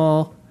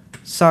normal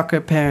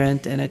soccer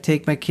parent and I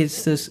take my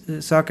kids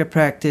to soccer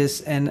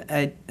practice and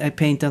I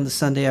paint on the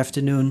Sunday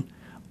afternoon?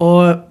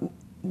 Or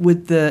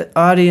would the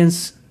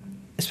audience,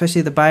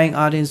 especially the buying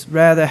audience,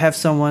 rather have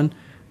someone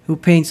who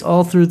paints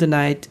all through the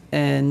night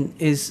and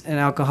is an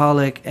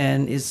alcoholic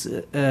and is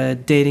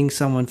dating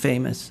someone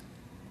famous?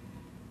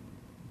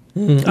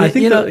 I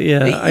think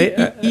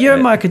you're a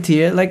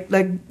marketeer.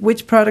 Like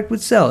which product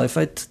would sell if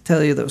I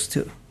tell you those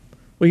two?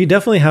 Well, you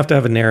definitely have to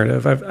have a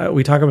narrative.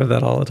 We talk about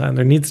that all the time.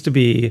 There needs to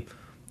be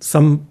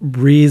some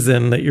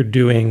reason that you're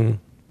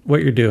doing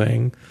what you're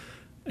doing,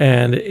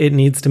 and it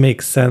needs to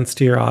make sense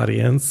to your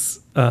audience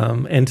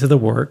and to the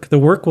work. The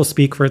work will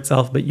speak for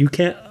itself, but you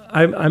can't.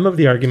 I'm of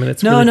the argument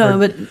it's really hard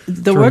but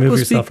the work will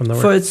speak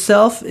for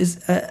itself.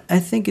 Is I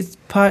think it's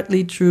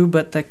partly true,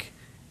 but like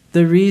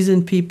the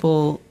reason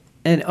people.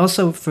 And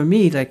also for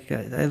me, like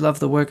I love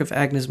the work of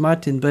Agnes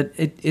Martin, but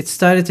it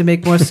started to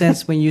make more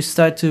sense when you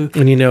start to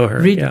when you know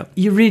her.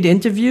 You read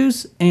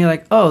interviews and you're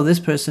like, oh, this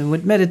person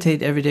would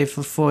meditate every day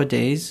for 4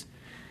 days,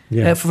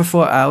 for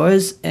 4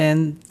 hours,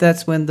 and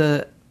that's when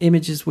the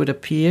images would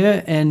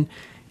appear. And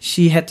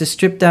she had to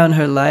strip down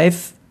her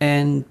life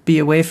and be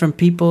away from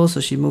people, so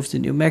she moved to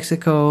New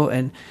Mexico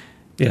and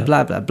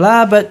blah blah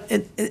blah. But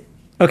it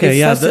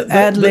starts to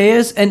add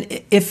layers, and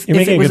if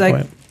it was like.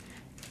 Point.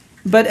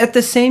 But at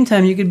the same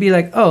time, you could be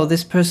like, oh,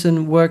 this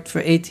person worked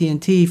for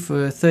AT&T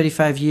for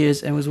 35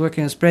 years and was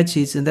working on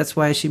spreadsheets, and that's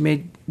why she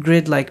made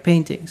grid-like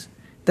paintings.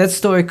 That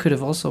story could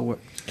have also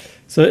worked.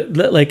 So,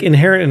 like,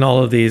 inherent in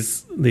all of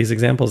these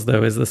examples,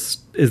 though, is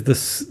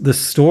the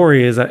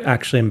story is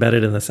actually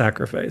embedded in the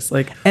sacrifice.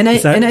 Like, and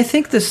I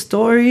think the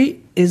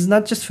story is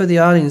not just for the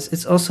audience;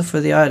 it's also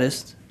for the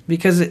artist.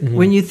 Because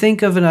when you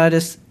think of an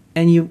artist,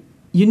 and you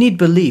need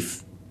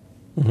belief.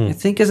 I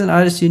think as an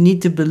artist, you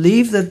need to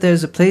believe that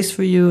there's a place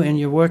for you and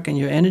your work and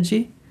your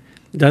energy.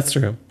 That's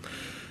true.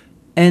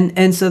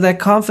 And so that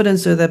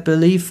confidence or that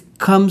belief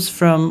comes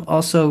from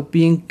also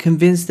being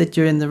convinced that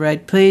you're in the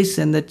right place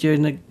and that you're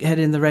headed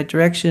in the right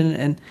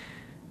direction.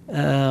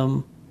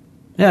 And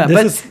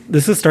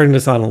this is starting to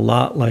sound a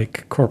lot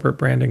like corporate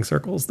branding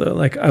circles, though.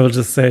 Like, I will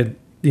just say,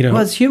 well,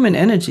 it's human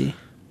energy.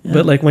 Yeah.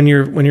 But like when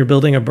you're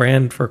building a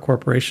brand for a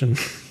corporation,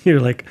 you're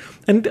like,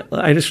 and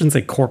I just shouldn't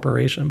say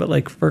corporation, but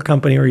like for a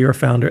company or you're a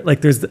founder,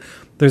 like there's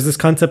this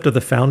concept of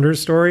the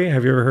founder's story.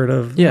 Have you ever heard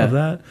of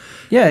that?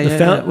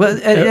 Yeah. Well,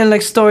 and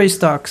like story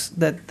stocks,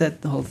 that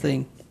whole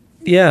thing.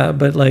 Yeah,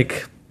 but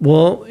like,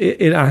 well,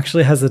 it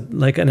actually has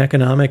an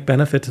economic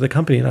benefit to the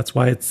company. That's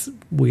why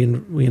we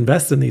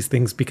invest in these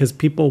things, because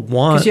people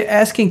want. Because you're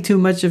asking too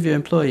much of your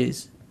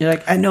employees. You're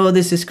like, I know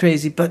this is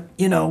crazy, but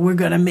we're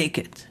gonna make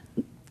it.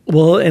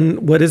 Well,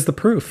 and what is the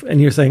proof?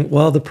 And you're saying,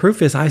 well, the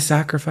proof is I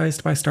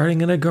sacrificed by starting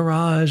in a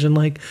garage, and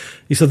like,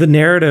 so the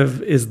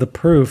narrative is the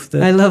proof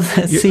that. I love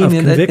that scene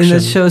in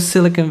the show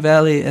Silicon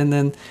Valley, and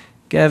then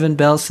Gavin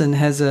Belson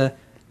has a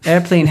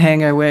airplane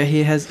hangar where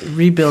he has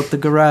rebuilt the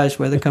garage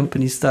where the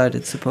company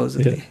started,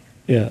 supposedly.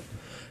 Yeah.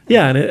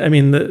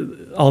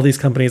 And all these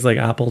companies like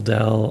Apple,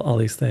 Dell, all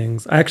these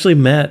things. I actually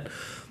met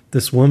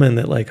this woman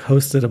that like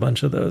hosted a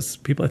bunch of those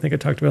people. I think I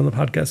talked about on the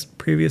podcast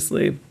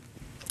previously,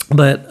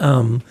 but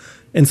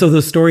and so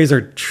those stories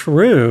are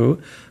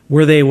true.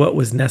 Were they what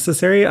was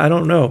necessary? I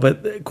don't know.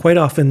 But quite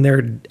often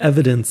they're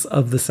evidence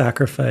of the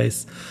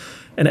sacrifice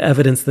and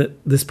evidence that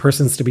this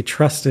person's to be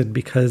trusted,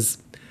 because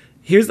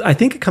I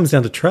think it comes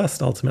down to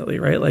trust ultimately,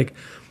 right? Like,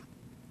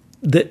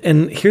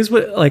 and here's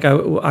what, like,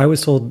 I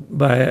was told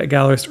by a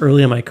gallerist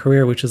early in my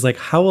career, which is like,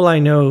 how will I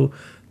know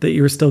that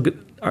you're still going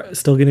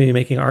to be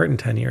making art in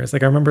 10 years?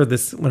 Like, I remember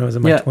this when I was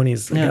in my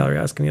 20s, a gallery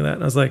asking me that.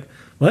 And I was like,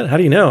 what? How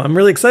do you know? I'm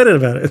really excited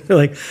about it. They're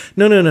like,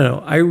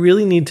 no. I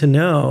really need to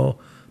know.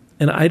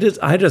 And I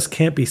just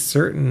can't be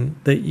certain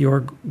that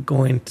you're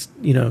going to,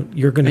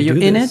 you're going to do this. Are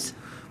you in it?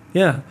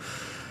 Yeah.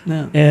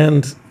 No.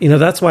 And,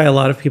 that's why a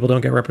lot of people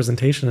don't get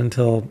representation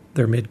until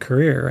they're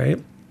mid-career,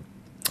 right?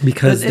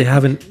 Because they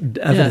haven't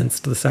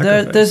evidenced the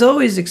sacrifice. There's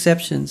always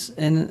exceptions.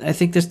 And I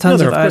think there's tons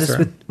of artists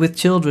with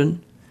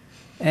children.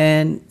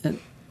 And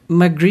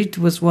Magritte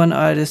was one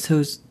artist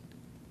who's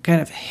kind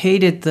of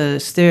hated the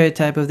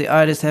stereotype of the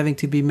artist having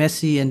to be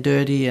messy and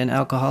dirty and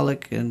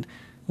alcoholic and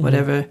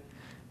whatever.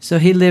 So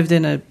he lived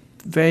in a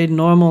very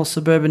normal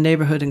suburban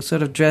neighborhood and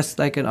sort of dressed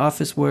like an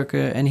office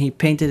worker, and he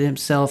painted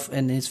himself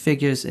and his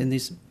figures in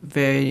these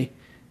very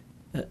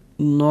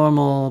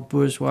normal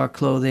bourgeois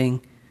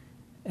clothing.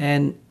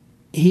 And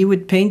he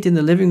would paint in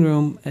the living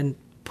room and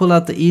pull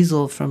out the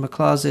easel from a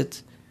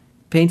closet,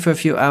 paint for a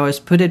few hours,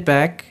 put it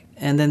back,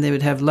 and then they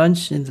would have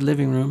lunch in the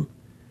living room.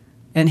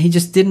 And he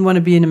just didn't want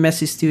to be in a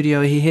messy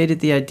studio. He hated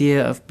the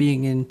idea of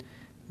being in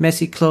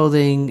messy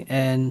clothing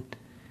and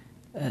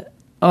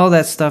all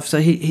that stuff.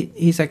 So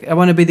he's like, I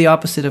want to be the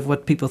opposite of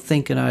what people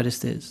think an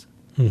artist is.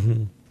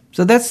 Mm-hmm.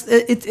 So that's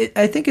it.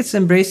 I think it's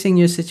embracing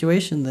your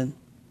situation then.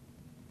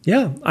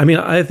 Yeah. I mean,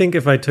 I think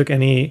if I took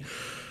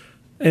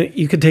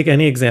you could take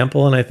any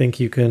example, and I think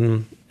you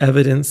can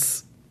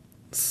evidence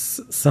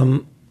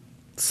some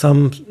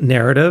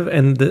narrative,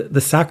 and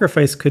the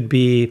sacrifice could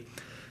be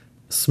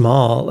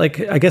small. Like,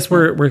 I guess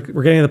we're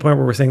getting to the point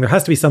where we're saying there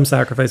has to be some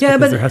sacrifice,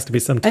 because there has to be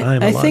some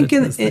time. I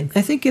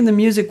think in the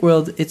music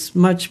world, it's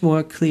much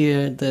more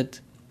clear that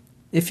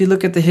if you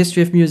look at the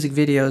history of music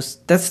videos,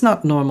 that's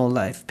not normal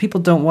life. People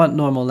don't want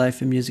normal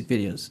life in music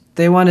videos.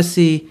 They want to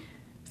see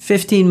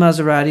 15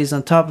 Maseratis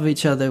on top of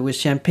each other with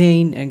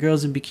champagne and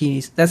girls in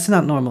bikinis. That's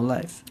not normal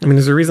life. I mean,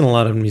 there's a reason a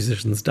lot of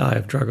musicians die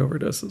of drug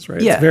overdoses,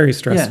 right? Yeah, it's very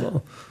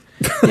stressful.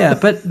 Yeah,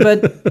 but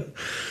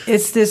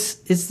it's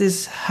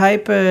this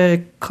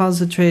hyper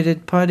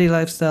concentrated party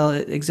lifestyle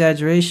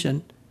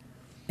exaggeration,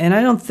 and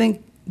I don't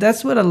think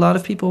that's what a lot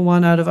of people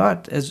want out of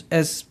art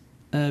as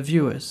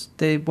viewers.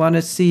 They want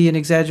to see an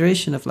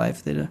exaggeration of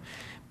life.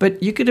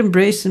 But you could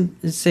embrace and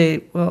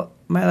say, well,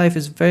 my life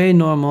is very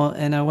normal,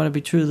 and I want to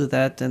be true to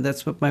that, and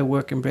that's what my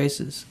work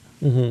embraces.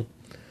 Mm-hmm.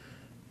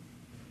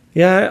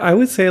 Yeah, I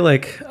would say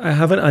like I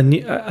have an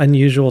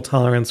unusual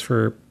tolerance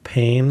for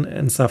pain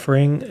and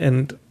suffering,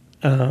 and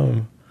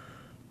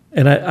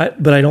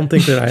but I don't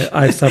think that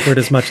I suffered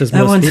as much as most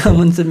people. I want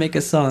someone to make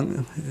a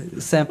song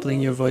sampling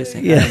your voice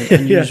and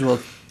unusual.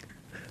 Yeah.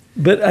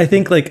 But I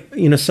think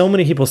so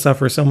many people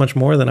suffer so much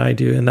more than I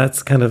do, and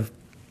that's kind of,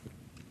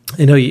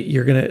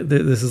 you're gonna.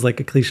 This is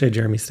like a cliche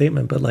Jeremy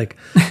statement, but like,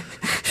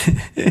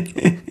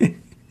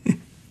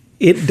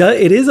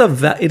 It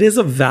is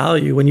a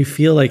value when you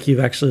feel like you've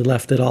actually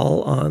left it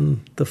all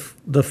on the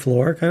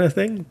floor, kind of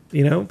thing.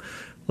 You know,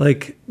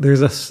 like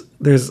there's a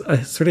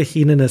sort of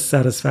hedonist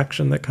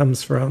satisfaction that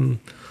comes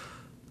from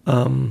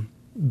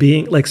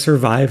being like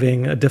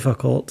surviving a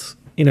difficult,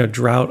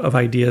 drought of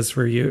ideas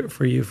for you,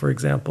 for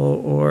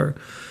example, or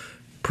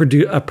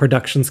a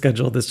production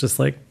schedule that's just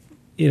like,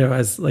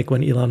 as like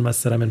when Elon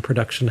Musk said, I'm in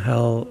production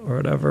hell or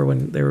whatever,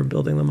 when they were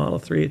building the Model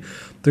 3,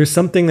 there's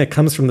something that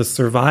comes from the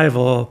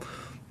survival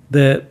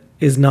that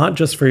is not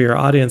just for your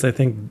audience. I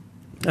think,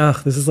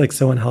 this is like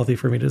so unhealthy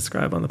for me to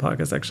describe on the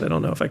podcast. Actually, I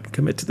don't know if I can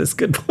commit to this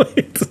good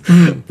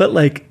point, but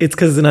like, it's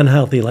because it's an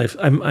unhealthy life.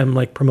 I'm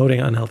like promoting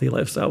an unhealthy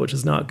lifestyle, which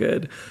is not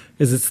good.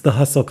 It's the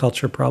hustle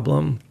culture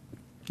problem.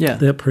 Yeah,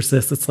 that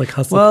persists. It's like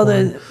hustle.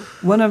 Well,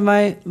 one of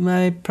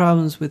my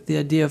problems with the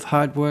idea of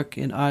hard work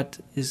in art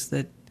is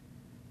that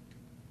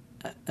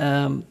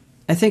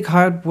I think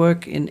hard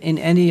work in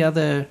any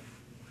other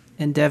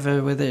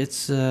endeavor, whether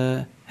it's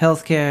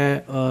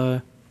healthcare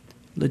or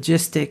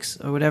logistics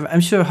or whatever,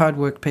 I'm sure hard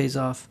work pays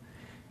off.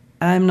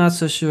 I'm not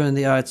so sure in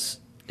the arts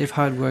if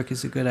hard work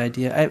is a good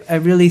idea. I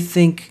really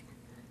think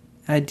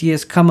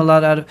ideas come a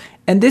lot out of,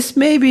 and this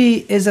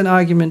maybe is an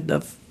argument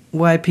of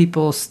why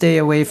people stay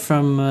away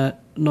from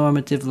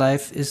normative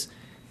life, is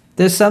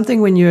there's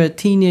something when you're a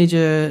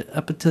teenager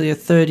up until you're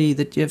 30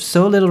 that you have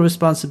so little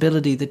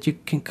responsibility that you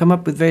can come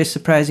up with very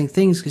surprising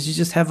things because you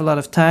just have a lot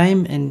of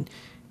time and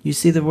you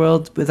see the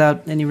world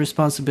without any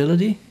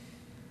responsibility.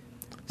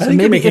 I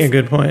think you're making a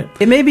good point.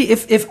 It may be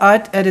if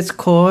art at its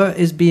core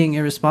is being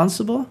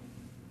irresponsible,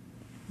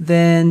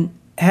 then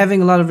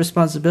having a lot of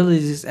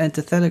responsibilities is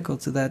antithetical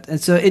to that.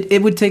 And so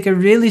it would take a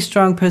really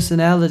strong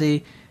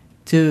personality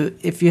to,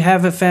 if you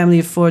have a family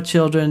of 4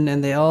 children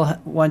and they all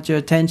want your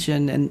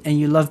attention and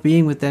you love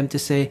being with them, to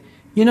say,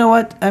 you know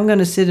what, I'm going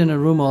to sit in a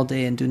room all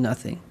day and do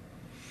nothing.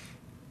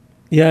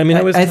 Yeah, I mean,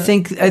 I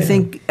think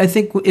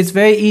it's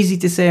very easy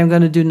to say I'm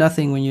going to do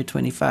nothing when you're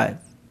 25.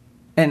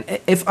 And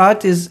if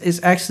art is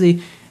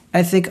actually,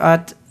 I think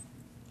art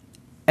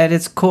at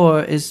its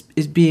core is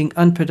being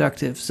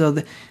unproductive.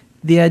 So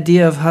the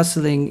idea of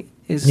hustling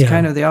is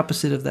kind of the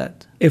opposite of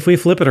that. If we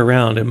flip it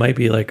around, it might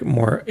be like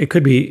more, it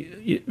could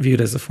be viewed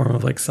as a form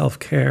of like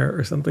self-care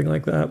or something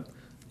like that.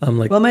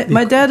 Well,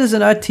 my dad is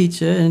an art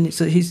teacher, and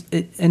so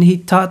he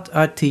taught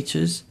art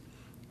teachers.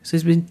 So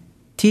he's been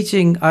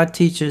teaching art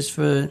teachers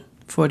for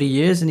 40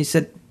 years, and he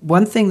said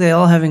one thing they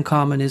all have in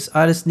common is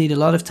artists need a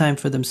lot of time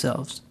for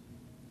themselves.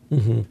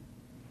 Mm-hmm.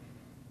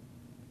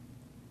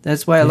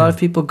 That's why a lot of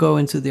people go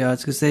into the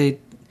arts, because they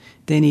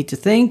need to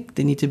think,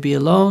 they need to be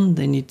alone,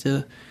 they need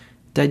to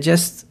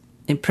digest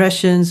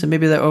impressions, and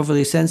maybe they're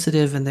overly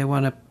sensitive and they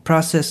want to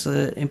process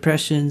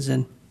impressions.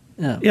 And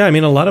yeah, I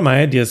mean, a lot of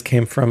my ideas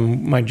came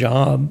from my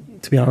job,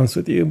 to be honest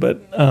with you.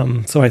 But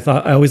so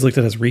I always looked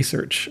at it as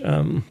research,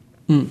 and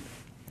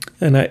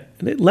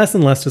less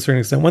and less to a certain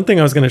extent. One thing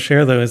I was going to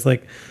share though is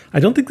like, I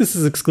don't think this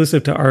is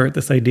exclusive to art.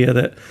 This idea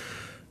that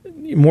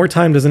more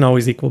time doesn't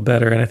always equal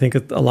better, and I think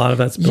a lot of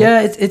that's built.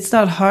 Yeah, it's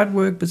not hard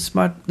work, but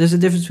smart. There's a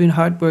difference between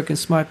hard work and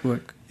smart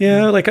work.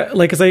 Yeah, like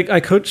as I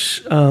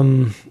coach.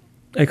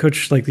 I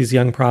coach like these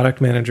young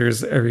product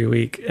managers every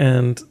week,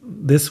 and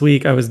this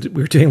week we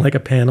were doing like a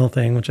panel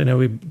thing, which I know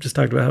we just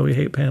talked about how we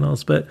hate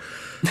panels, but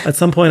at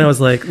some point I was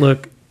like,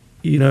 look,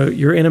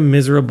 you're in a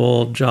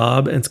miserable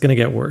job and it's going to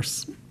get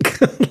worse.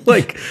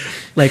 like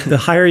the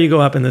higher you go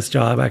up in this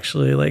job,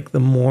 actually, like the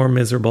more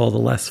miserable, the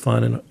less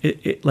fun.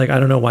 And like, I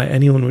don't know why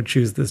anyone would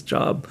choose this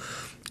job.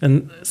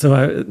 And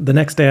so the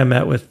next day I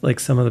met with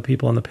like some of the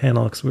people on the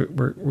panel, because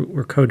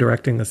we're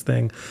co-directing this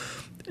thing.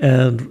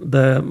 And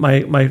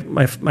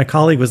my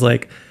colleague was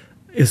like,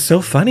 it's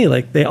so funny.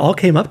 Like they all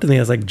came up to me. I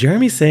was like,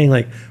 Jeremy's saying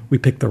like, we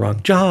picked the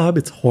wrong job.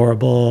 It's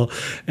horrible.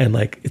 And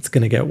like, it's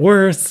going to get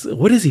worse.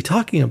 What is he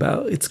talking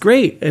about? It's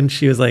great. And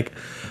she was like,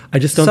 I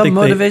just don't think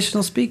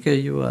motivational speaker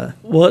you are.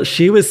 Well,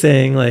 she was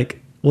saying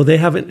like, well,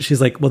 she's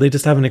like, well, they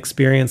just haven't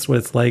experienced what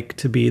it's like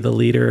to be the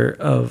leader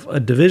of a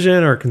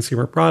division or a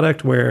consumer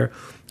product, where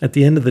at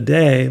the end of the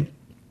day,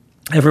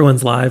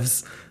 everyone's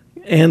lives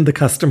and the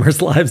customers'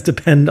 lives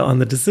depend on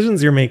the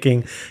decisions you're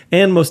making.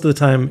 And most of the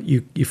time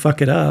you fuck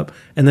it up,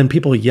 and then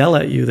people yell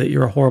at you that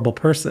you're a horrible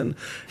person.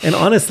 And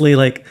honestly,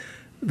 like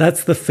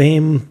that's the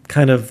fame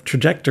kind of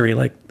trajectory.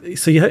 Like,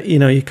 so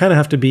you kind of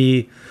have to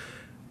be,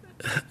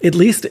 at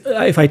least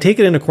if I take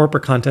it in a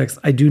corporate context,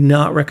 I do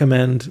not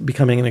recommend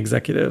becoming an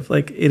executive.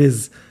 Like it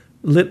is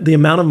the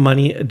amount of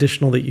money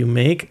additional that you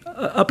make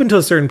up until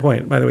a certain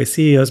point. By the way,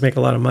 CEOs make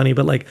a lot of money,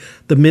 but like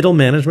the middle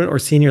management or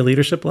senior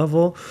leadership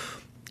level,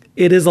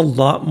 it is a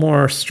lot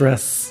more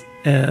stress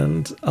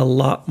and a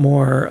lot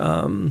more,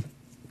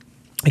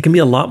 it can be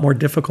a lot more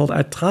difficult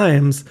at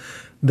times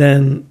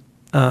than,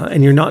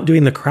 and you're not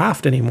doing the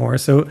craft anymore.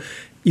 So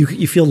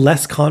you feel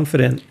less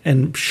confident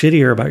and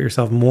shittier about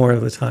yourself more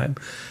of the time.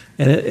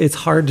 And it's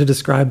hard to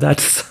describe that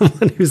to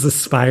someone who's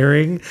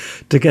aspiring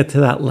to get to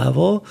that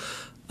level.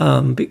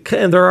 And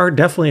there are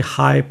definitely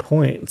high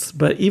points,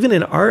 but even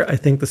in art, I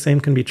think the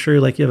same can be true.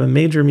 Like you have a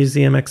major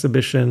museum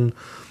exhibition,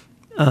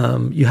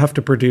 you have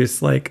to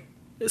produce like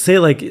say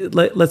like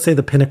let's say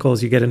the pinnacle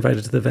is you get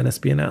invited to the Venice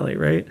Biennale,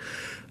 right?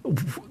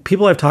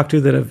 People I've talked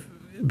to that have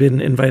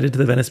been invited to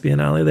the Venice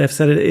Biennale, they have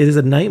said it is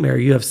a nightmare.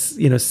 You have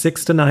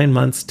 6 to 9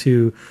 months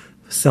to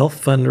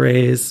self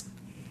fundraise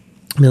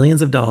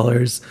millions of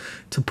dollars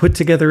to put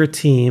together a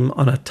team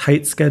on a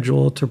tight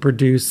schedule to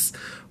produce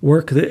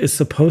work that is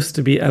supposed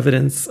to be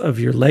evidence of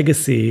your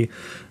legacy.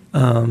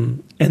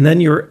 And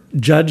then you're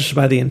judged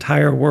by the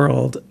entire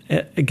world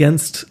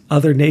against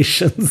other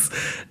nations.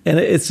 And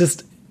it's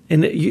just,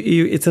 and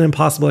it's an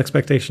impossible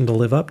expectation to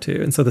live up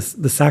to. And so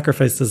the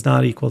sacrifice does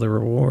not equal the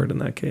reward in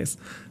that case.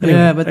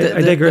 Anyway, but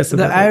I digress.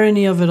 The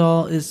irony of it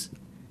all is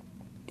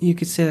you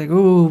could say like,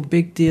 oh,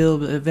 big deal,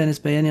 Venice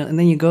Biennial. And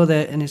then you go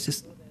there and it's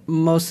just,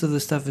 most of the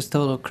stuff is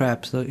total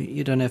crap. So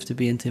you don't have to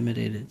be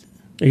intimidated.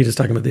 Are you just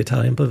talking about the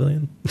Italian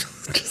pavilion?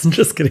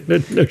 just kidding.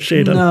 No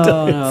shade on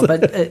Italians. No.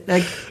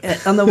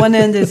 But on the one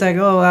end, it's like,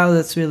 oh wow,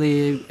 that's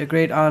really a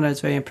great honor.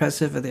 It's very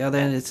impressive. At the other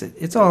end,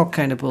 it's all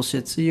kind of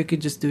bullshit. So you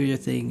could just do your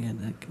thing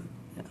and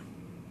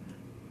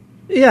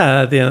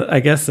I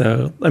guess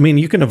so. I mean,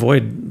 you can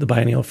avoid the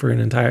biennial for an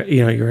entire,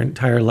 your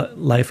entire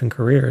life and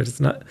career. It's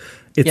not.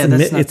 It's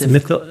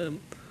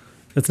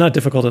not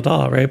difficult at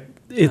all, right?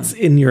 It's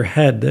in your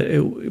head that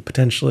it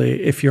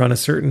potentially, if you're on a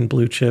certain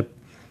blue chip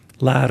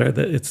ladder,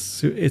 that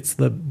it's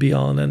the be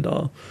all and end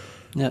all.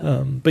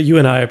 Yeah. But you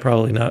and I are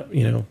probably not,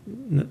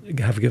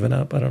 have given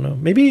up. I don't know.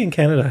 Maybe in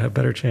Canada I have a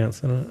better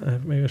chance.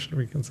 Maybe I should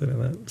reconsider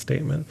that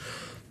statement.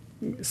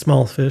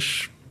 Small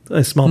fish,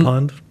 a small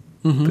pond,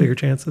 bigger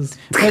chances.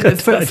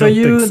 But for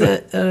you,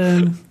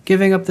 so.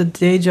 Giving up the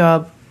day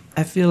job,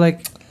 I feel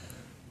like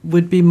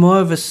would be more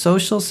of a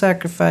social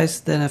sacrifice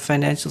than a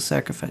financial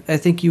sacrifice. I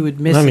think you would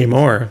miss Not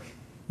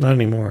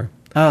anymore.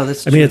 Oh,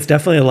 that's true. I mean, it's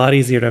definitely a lot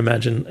easier to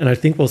imagine. And I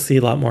think we'll see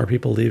a lot more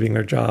people leaving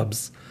their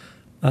jobs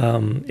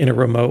in a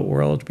remote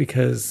world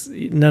because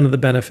none of the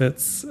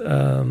benefits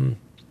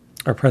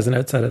are present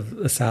outside of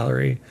a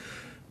salary.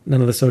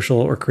 None of the social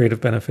or creative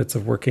benefits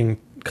of working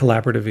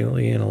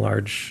collaboratively in a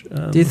large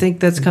Do you think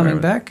that's coming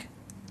back?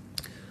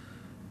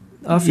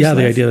 Office life?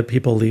 The idea that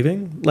people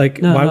leaving?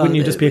 Why wouldn't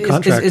you just be a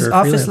contractor? Is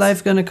office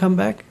life going to come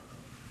back?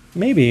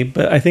 Maybe,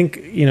 but I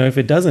think, if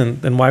it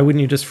doesn't, then why wouldn't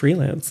you just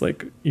freelance?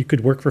 Like, you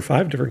could work for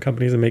 5 different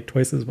companies and make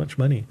twice as much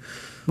money.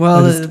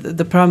 Well,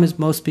 the problem is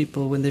most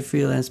people, when they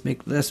freelance,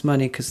 make less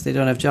money because they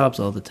don't have jobs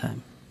all the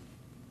time.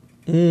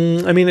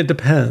 I mean, it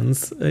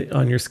depends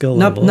on your skill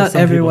level. Not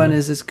everyone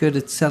is as good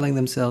at selling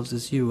themselves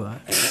as you are.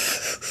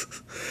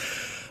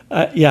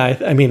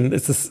 I mean,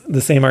 it's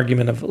the same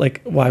argument of,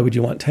 why would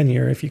you want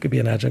tenure if you could be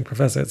an adjunct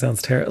professor? It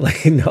sounds terrible.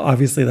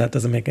 Obviously, that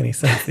doesn't make any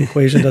sense. The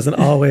equation doesn't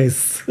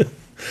always...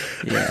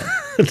 Yeah,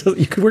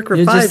 you could work for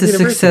You're 5 just a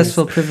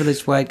successful,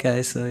 privileged white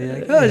guy, so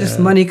you're like, just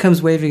money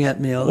comes waving at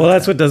me all the time.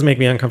 That's what does make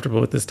me uncomfortable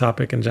with this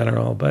topic in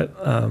general. But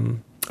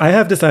I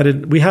have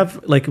decided we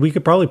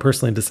could probably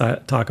personally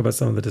talk about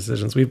some of the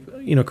decisions.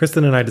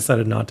 Kristen and I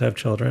decided not to have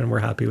children, and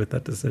we're happy with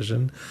that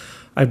decision.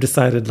 I've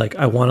decided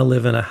I want to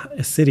live in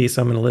a city,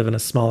 so I'm going to live in a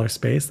smaller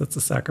space. That's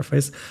a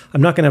sacrifice.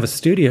 I'm not going to have a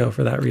studio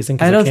for that reason.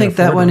 I don't think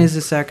that one is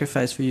a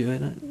sacrifice for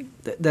you.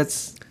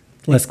 That's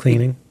less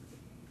cleaning.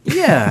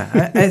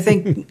 Yeah, I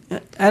think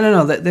I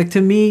don't know.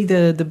 To me,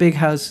 the big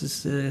house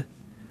is.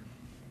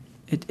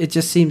 It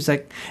just seems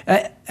like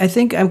I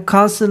think I'm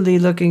constantly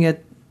looking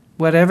at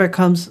whatever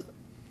comes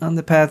on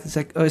the path. It's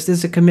like, oh, is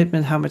this a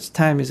commitment? How much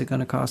time is it going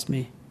to cost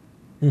me?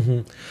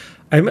 Mm-hmm.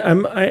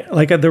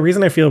 The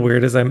reason I feel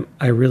weird is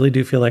I really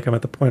do feel like I'm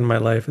at the point in my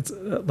life. It's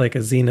like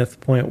a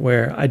zenith point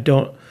where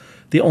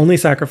the only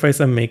sacrifice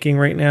I'm making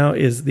right now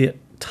is the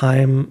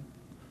time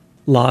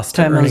lost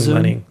to earning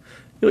money.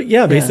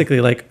 Yeah, basically,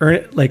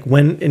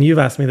 when, and you've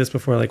asked me this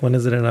before, when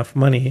is it enough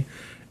money?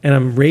 And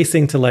I'm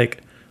racing to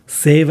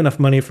save enough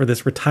money for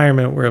this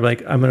retirement where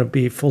I'm going to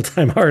be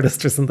full-time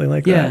artist or something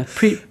like that.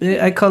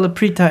 Yeah, I call it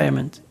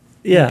pre-retirement.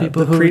 Yeah.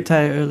 People who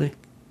retire early.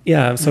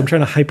 Yeah, so I'm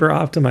trying to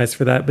hyper-optimize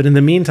for that. But in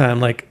the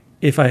meantime,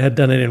 if I had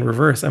done it in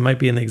reverse, I might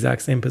be in the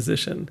exact same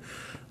position.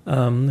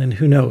 And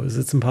who knows?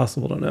 It's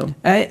impossible to know.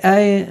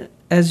 I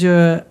as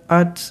your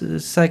art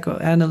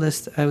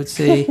psychoanalyst, I would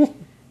say...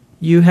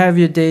 You have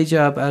your day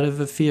job out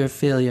of a fear of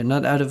failure,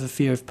 not out of a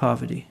fear of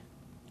poverty.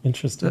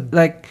 Interesting.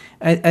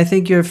 I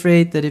think you're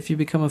afraid that if you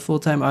become a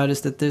full-time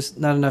artist, that there's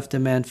not enough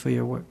demand for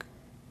your work.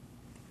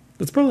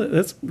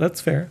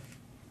 That's fair.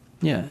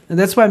 Yeah, and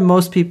that's why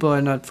most people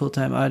are not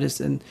full-time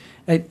artists. And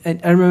I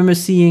remember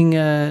seeing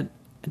a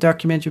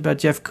documentary about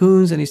Jeff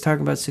Koons, and he's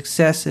talking about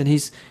success, and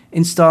he's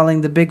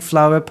installing the big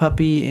flower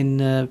puppy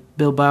in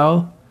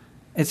Bilbao.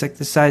 It's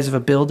the size of a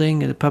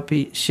building, a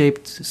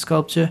puppy-shaped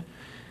sculpture.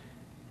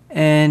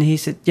 And he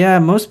said, yeah,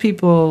 most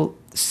people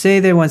say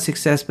they want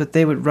success, but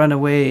they would run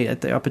away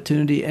at the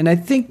opportunity. And I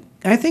think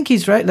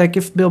he's right.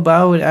 If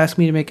Bilbao would ask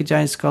me to make a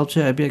giant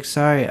sculpture, I'd be like,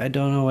 sorry, I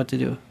don't know what to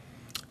do.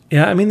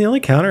 Yeah, I mean, the only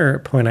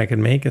counterpoint I could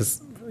make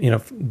is,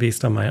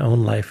 based on my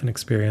own life and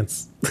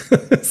experience,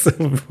 so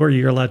before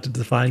you're allowed to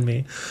define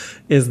me,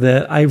 is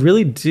that I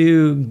really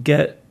do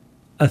get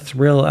a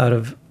thrill out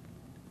of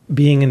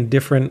being in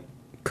different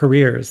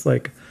careers.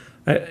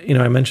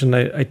 I mentioned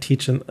I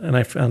teach and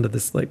I founded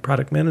this like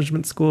product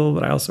management school,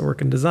 but I also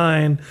work in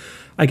design.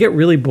 I get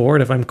really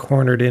bored if I'm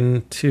cornered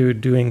into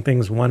doing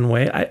things one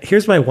way.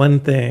 Here's my one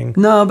thing.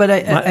 No, but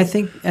I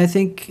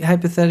think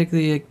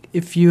hypothetically, like,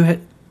 if you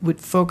would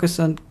focus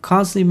on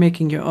constantly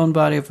making your own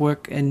body of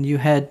work, and you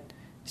had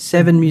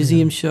 7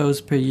 museum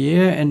shows per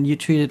year, and you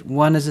treated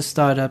one as a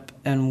startup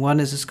and one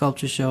as a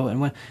sculpture show, and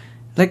one,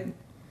 like,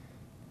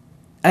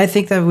 I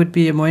think that would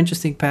be a more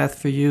interesting path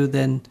for you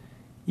than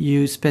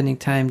you spending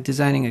time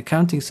designing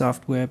accounting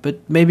software.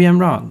 But maybe I'm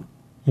wrong.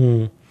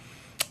 I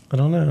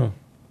don't know.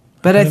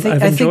 But I've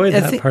enjoyed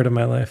that part of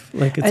my life.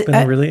 Like, it's been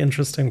a really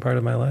interesting part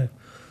of my life.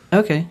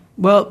 Okay.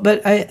 Well,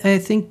 but I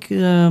think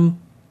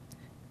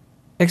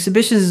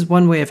exhibitions is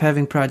one way of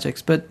having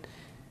projects. But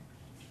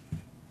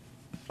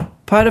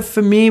part of,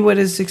 for me, what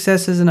is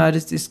success as an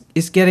artist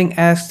is getting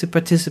asked to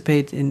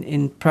participate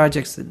in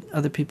projects that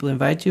other people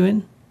invite you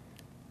in.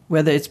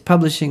 Whether it's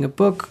publishing a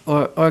book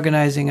or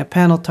organizing a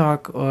panel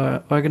talk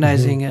or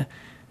organizing a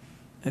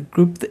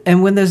group.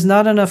 And when there's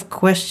not enough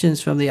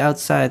questions from the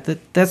outside,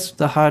 that's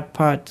the hard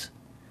part.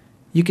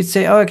 You could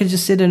say, I can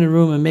just sit in a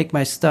room and make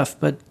my stuff.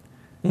 But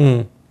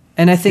and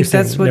I think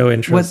that's what... No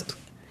interest.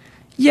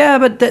 Yeah,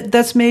 but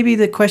that's maybe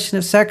the question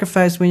of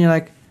sacrifice when you're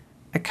like,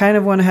 I kind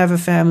of want to have a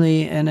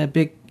family and a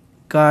big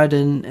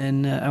garden,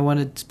 and I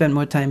want to spend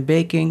more time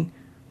baking.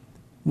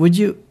 Would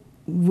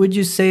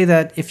you say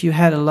that if you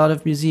had a lot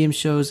of museum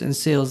shows and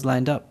sales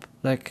lined up?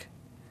 Like,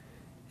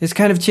 it's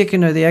kind of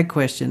chicken or the egg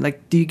question.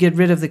 Like, do you get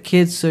rid of the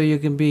kids so you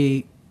can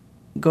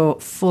go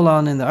full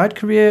on in the art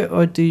career,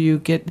 or do you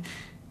get...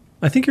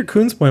 I think your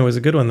Kuhn's point was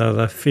a good one, though,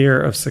 the fear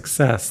of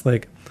success.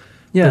 Like,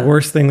 the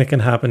worst thing that can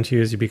happen to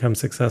you is you become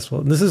successful.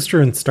 And this is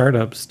true in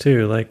startups,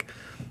 too. Like,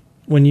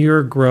 when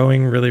you're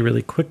growing really,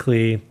 really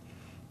quickly,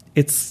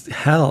 it's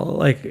hell.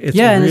 Like, it's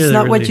and really, it's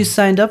not really... what you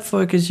signed up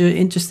for, because you're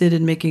interested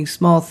in making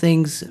small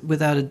things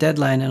without a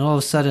deadline, and all of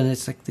a sudden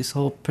it's like this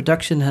whole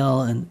production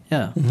hell, and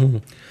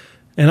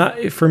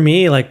And for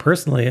me, like,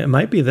 personally, it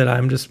might be that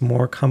I'm just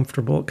more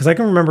comfortable, because I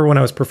can remember when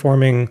I was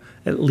performing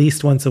at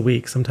least once a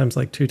week, sometimes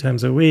like 2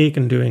 times a week,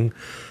 and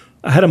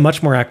I had a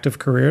much more active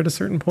career at a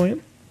certain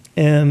point.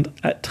 And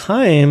at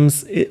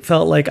times it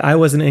felt like I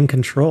wasn't in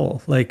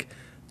control, like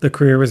the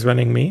career was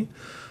running me.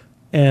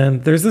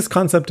 And there's this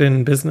concept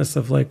in business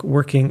of like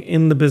working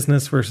in the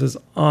business versus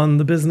on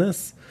the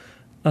business.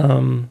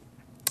 And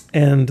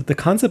the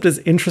concept is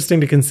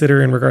interesting to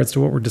consider in regards to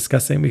what we're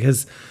discussing,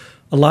 because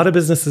a lot of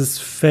businesses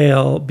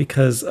fail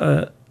because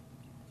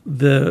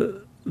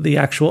the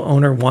actual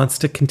owner wants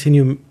to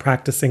continue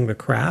practicing the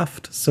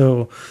craft.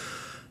 So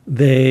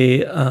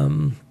they're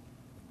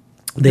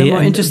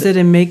more interested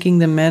in making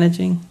than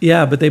managing.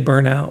 Yeah, but they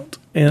burn out.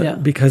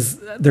 And because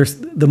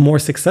the more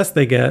success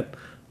they get,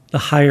 the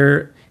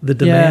higher the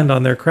demand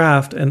on their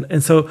craft.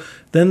 And so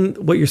then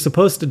what you're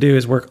supposed to do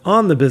is work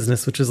on the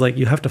business, which is like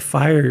you have to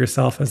fire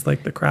yourself as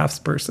like the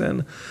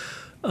craftsperson.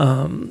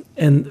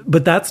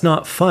 But that's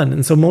not fun.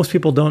 And so most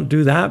people don't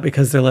do that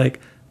because they're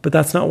like, but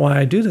that's not why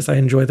I do this. I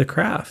enjoy the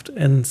craft.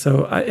 And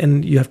so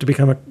and you have to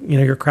become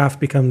your craft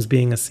becomes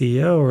being a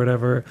CEO or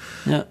whatever.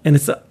 Yeah. And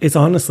it's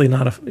honestly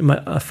not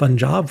a fun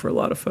job for a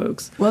lot of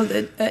folks. Well,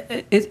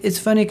 it's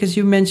funny because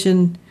you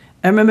mentioned,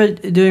 I remember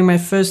doing my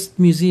first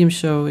museum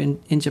show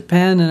in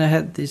Japan, and I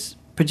had these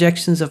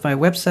projections of my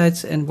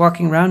websites, and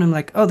walking around, I'm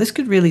like, oh, this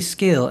could really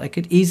scale. I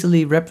could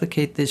easily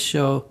replicate this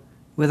show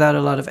without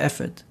a lot of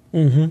effort.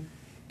 Mm-hmm.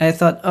 I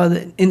thought,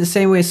 in the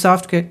same way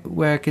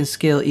software can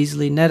scale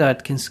easily,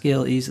 NetArt can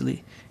scale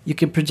easily. You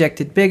can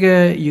project it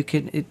bigger,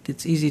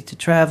 it's easy to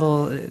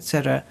travel,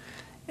 etc.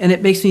 And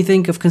it makes me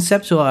think of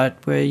conceptual art,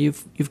 where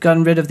you've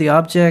gotten rid of the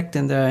object,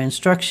 and there are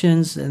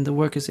instructions, and the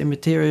work is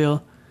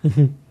immaterial.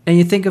 Mm-hmm. And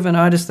you think of an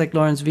artist like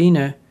Lawrence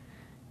Wiener,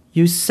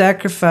 you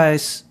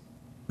sacrifice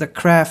the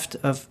craft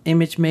of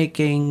image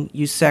making,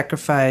 you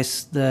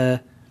sacrifice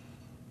the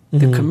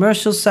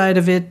commercial side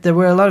of it. There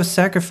were a lot of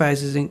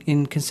sacrifices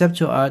in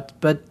conceptual art,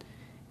 but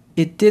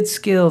it did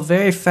scale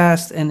very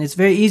fast, and it's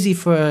very easy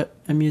for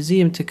a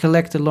museum to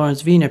collect a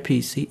Lawrence Wiener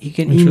piece. He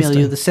can email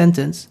you the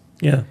sentence.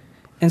 Yeah.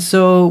 And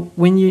so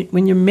when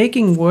you're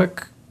making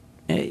work,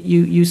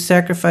 you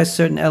sacrifice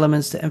certain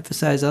elements to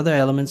emphasize other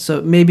elements.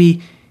 So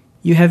maybe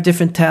you have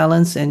different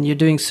talents, and you're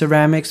doing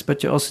ceramics,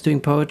 but you're also doing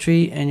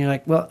poetry, and you're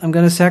like, well, I'm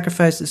going to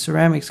sacrifice the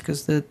ceramics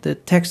because the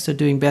texts are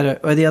doing better,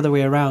 or the other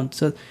way around.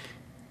 So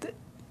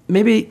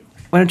maybe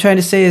what I'm trying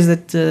to say is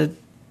that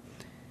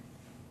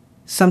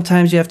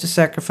sometimes you have to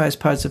sacrifice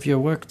parts of your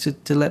work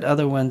to let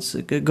other ones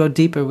go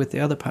deeper with the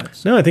other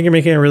parts. No, I think you're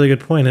making a really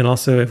good point. And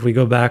also, if we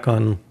go back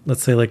on,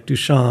 let's say, like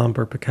Duchamp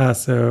or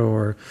Picasso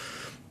or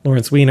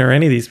Lawrence Wiener, or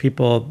any of these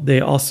people,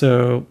 they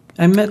also...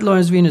 I met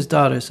Lawrence Wiener's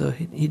daughter, so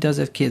he does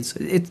have kids.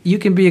 You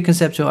can be a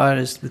conceptual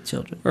artist with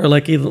children. Or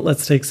like,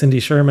 let's take Cindy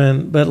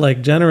Sherman. But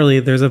like generally,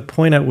 there's a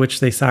point at which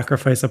they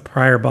sacrifice a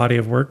prior body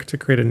of work to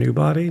create a new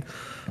body.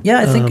 Yeah,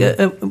 I think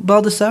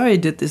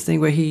Baldessari did this thing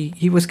where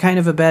he was kind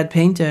of a bad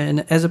painter,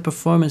 and as a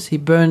performance, he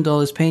burned all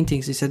his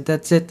paintings. He said,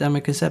 "That's it, I'm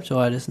a conceptual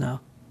artist now."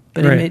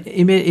 But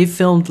he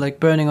filmed like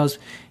burning all.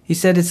 He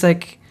said it's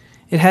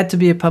it had to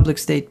be a public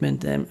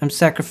statement. I'm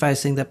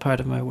sacrificing that part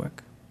of my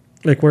work.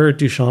 Like, where are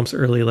Duchamp's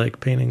early like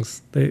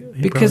paintings?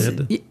 Because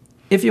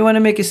if you want to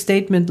make a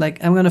statement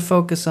like I'm going to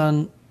focus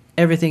on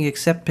everything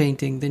except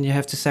painting, then you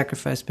have to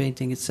sacrifice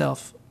painting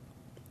itself.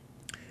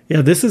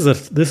 Yeah, this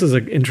is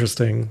an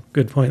interesting,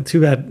 good point.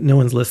 Too bad no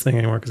one's listening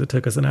anymore because it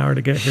took us an hour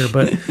to get here.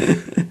 But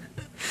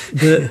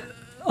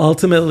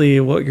ultimately,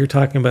 what you're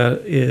talking about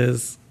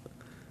is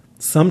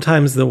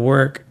sometimes the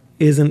work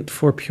isn't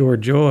for pure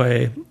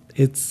joy.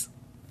 It's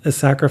a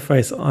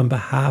sacrifice on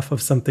behalf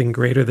of something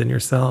greater than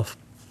yourself.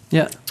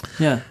 Yeah,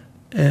 yeah.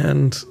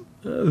 And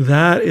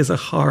that is a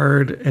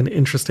hard and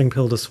interesting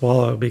pill to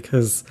swallow,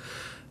 because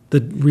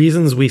the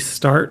reasons we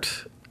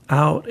start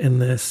out in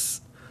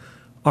this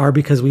are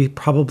because we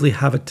probably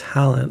have a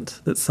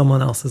talent that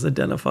someone else has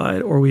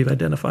identified or we've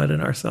identified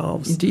in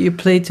ourselves. Do you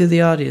play to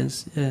the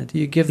audience? Yeah. Do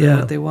you give them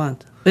what they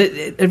want?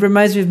 It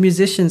reminds me of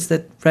musicians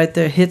that write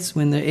their hits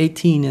when they're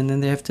 18 and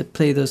then they have to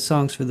play those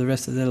songs for the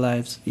rest of their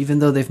lives, even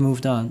though they've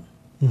moved on.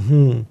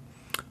 Mm-hmm.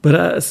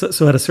 But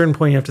so at a certain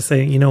point, you have to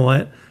say, you know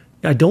what?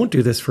 I don't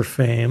do this for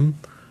fame,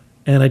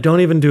 and I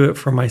don't even do it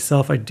for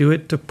myself. I do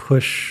it to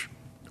push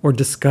or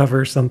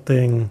discover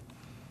something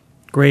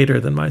greater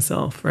than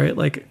myself, right?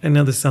 Like, I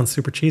know this sounds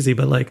super cheesy,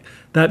 but like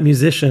that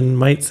musician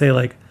might say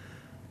like,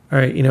 all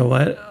right, you know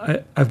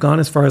what? I've gone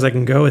as far as I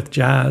can go with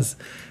jazz.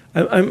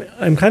 I'm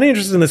kind of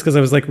interested in this because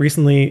I was like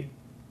recently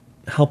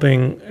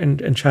helping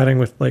and chatting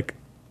with like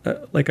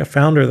a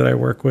founder that I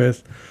work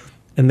with,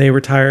 and they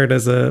retired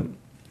as the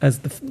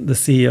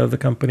CEO of the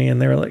company,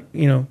 and they were like,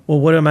 you know, well,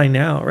 what am I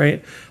now,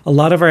 right? A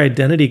lot of our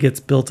identity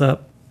gets built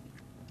up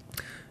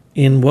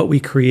in what we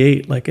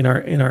create, like in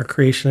our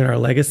creation and our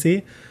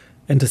legacy.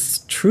 And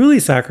to truly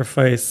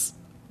sacrifice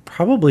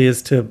probably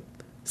is to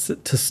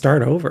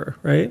start over,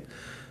 right?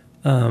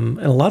 And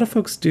a lot of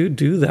folks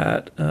do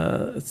that.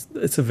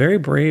 It's a very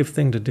brave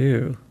thing to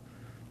do.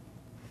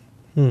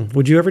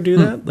 Would you ever do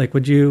that? Like,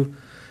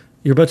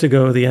 you're about to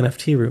go the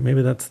NFT route.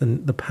 Maybe that's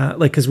the path.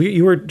 Like, because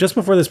you were just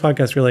before this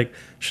podcast, you're like,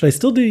 should I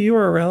still do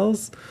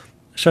URLs?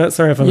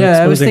 Sorry if I'm exposing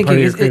I was thinking, part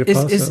of your creative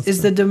process.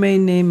 Is the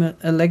domain name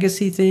a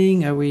legacy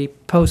thing? Are we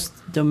post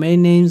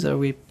domain names? Are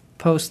we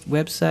post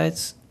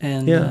websites?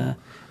 And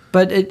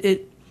but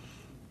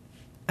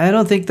I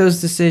don't think those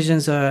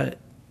decisions are.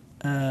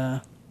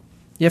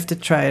 You have to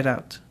try it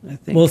out, I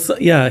think. Well,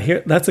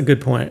 here that's a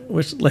good point.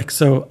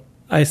 So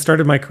I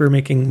started my career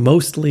making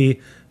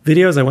mostly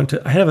videos.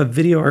 I have a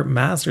video art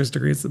master's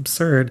degree. It's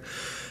absurd,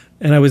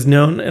 and I was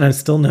known, and I'm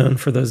still known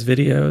for those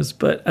videos.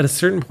 But at a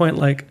certain point,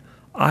 like,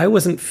 I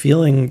wasn't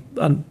feeling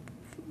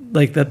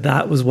like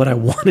that was what I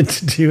wanted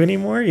to do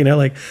anymore. You know,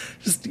 like,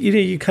 just, you know,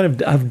 you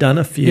kind of have done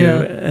a few,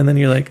 and then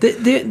you're like,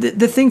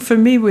 the thing for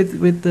me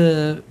with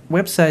the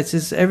websites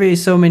is every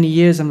so many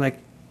years I'm like,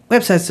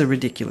 websites are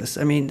ridiculous.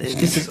 I mean,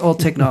 this is all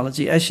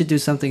technology. I should do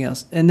something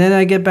else. And then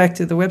I get back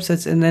to the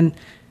websites, and then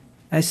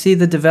I see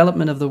the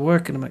development of the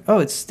work, and I'm like, oh,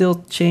 it's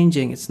still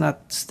changing. It's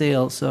not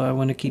stale, so I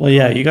want to keep. Well,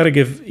 yeah, you got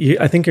to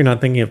I think you're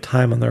not thinking of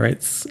time on the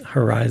right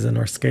horizon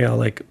or scale.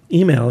 Like,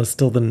 email is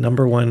still the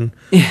number one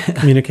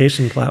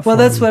communication platform. Well,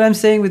 that's what I'm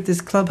saying with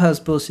this Clubhouse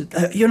bullshit.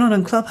 You're not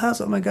on Clubhouse?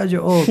 Oh my God,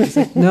 you're old. It's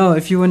like, no,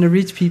 if you want to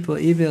reach people,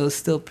 email is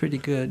still pretty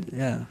good.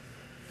 Yeah.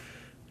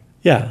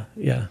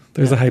 Yeah.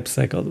 There's a hype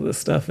cycle to this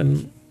stuff,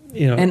 and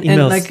you know, and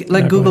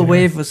like Google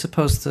Wave was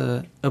supposed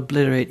to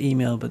obliterate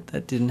email, but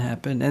that didn't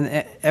happen.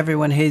 And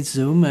everyone hates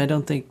Zoom. I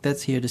don't think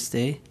that's here to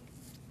stay.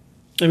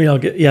 I mean,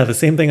 the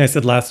same thing I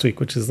said last week,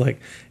 which is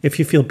like, if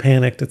you feel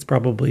panicked, it's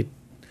probably,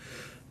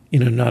 you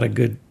know, not a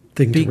good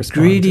thing to respond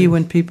to. Be greedy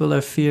when people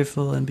are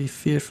fearful, and be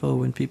fearful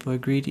when people are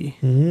greedy.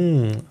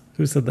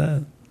 Who said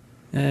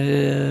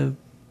that?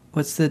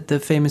 What's the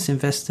famous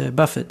investor?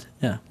 Buffett.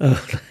 Yeah.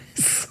 Oh,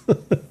 nice.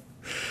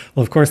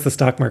 Well, of course, the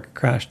stock market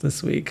crashed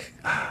this week.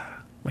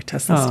 My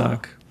Tesla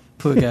stock.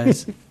 Poor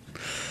guys.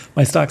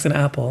 My stock's in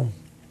Apple.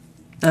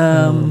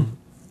 Yeah,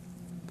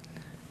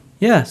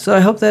 so I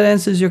hope that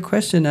answers your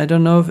question. I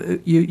don't know if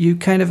you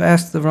kind of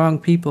asked the wrong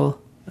people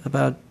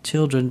about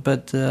children,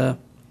 but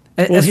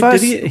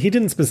he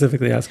didn't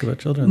specifically ask about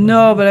children.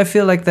 No, but I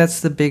feel like that's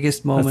the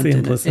biggest moment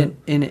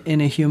in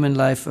a human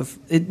life of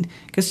it,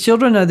 because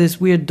children are this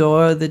weird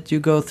door that you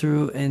go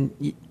through,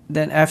 and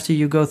then after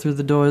you go through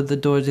the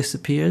door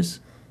disappears.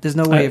 There's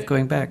no way of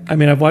going back. I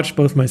mean, I've watched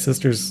both my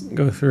sisters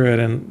go through it,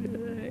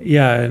 and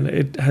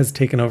it has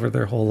taken over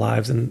their whole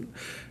lives. And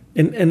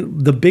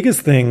the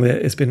biggest thing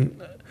that has been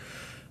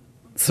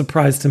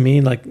surprise to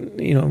me, like,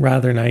 you know,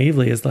 rather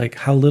naively, is like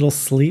how little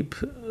sleep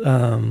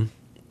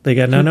they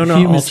get. No,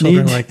 all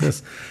children are like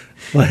this.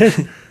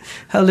 What?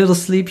 How little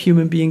sleep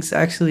human beings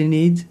actually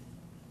need.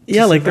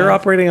 Yeah, like they're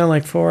operating on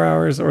like 4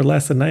 hours or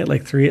less a night,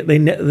 like 3.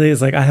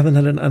 It's like, I haven't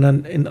had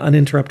an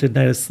uninterrupted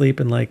night of sleep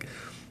in like.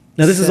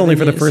 Now, this is only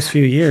for the first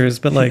few years,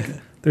 but like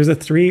there's a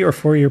 3 or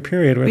 4 year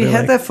period where we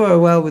had that for a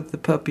while with the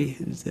puppy.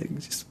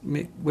 Just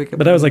wake up.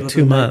 But that was like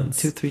 2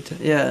 months. 2-3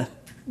 times. Yeah.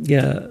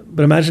 Yeah,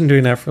 but imagine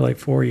doing that for like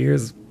 4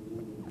 years.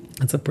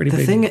 That's a pretty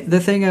big. The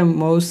thing I'm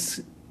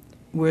most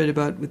worried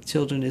about with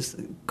children is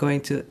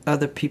going to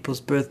other people's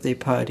birthday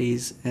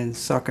parties and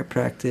soccer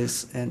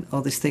practice and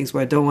all these things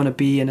where I don't want to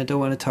be and I don't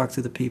want to talk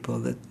to the people.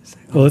 That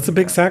well, it's a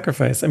big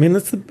sacrifice. I mean,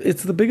 it's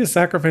the biggest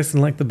sacrifice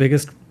and like the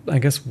biggest, I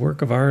guess,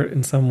 work of art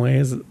in some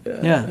ways.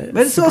 Yeah,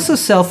 but it's also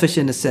selfish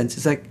in a sense.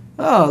 It's like,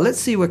 oh, let's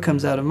see what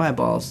comes out of my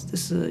balls.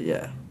 This,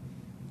 yeah.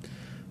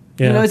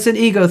 You know, it's an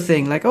ego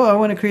thing. Like, oh, I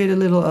want to create a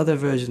little other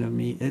version of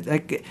me.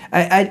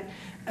 I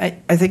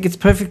think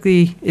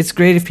it's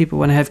great if people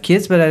want to have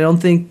kids, but I don't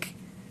think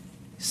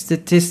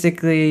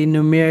statistically,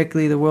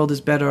 numerically, the world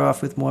is better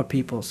off with more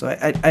people. So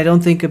I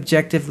don't think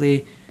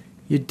objectively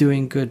you're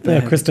doing good.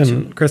 Yeah,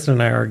 Kristen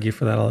and I argue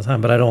for that all the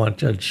time, but I don't want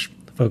to judge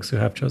folks who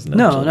have chosen.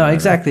 No,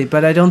 exactly.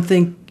 But I don't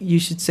think you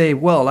should say,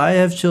 well, I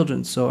have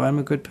children, so I'm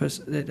a good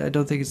person. I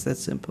don't think it's that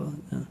simple.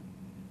 No.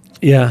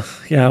 Yeah.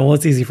 Well,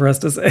 it's easy for us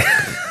to say.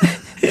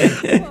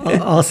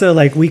 Also,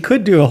 like, we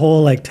could do a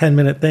whole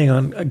 10-minute thing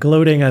on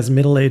gloating as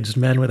middle-aged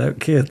men without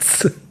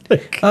kids.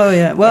 Oh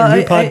yeah, well,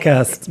 new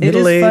podcast,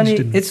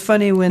 middle-aged. It's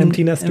funny when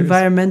empty nesters.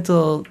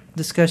 Environmental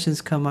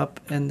discussions come up,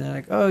 and they're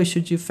like, "Oh,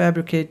 should you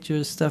fabricate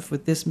your stuff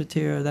with this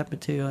material or that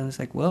material?" And it's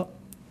like, "Well,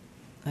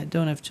 I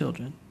don't have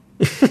children."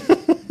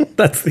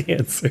 That's the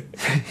answer.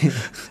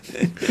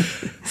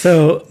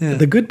 So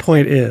the good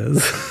point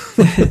is,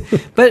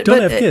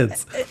 don't have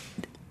kids.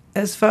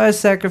 As far as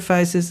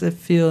sacrifices, I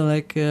feel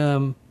like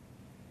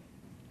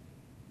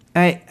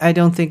I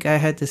don't think I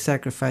had to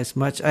sacrifice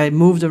much. I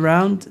moved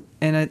around,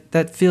 and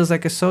that feels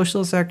like a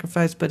social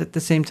sacrifice, but at the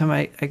same time,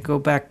 I go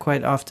back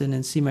quite often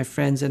and see my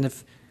friends, and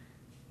have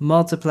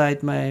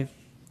multiplied my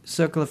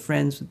circle of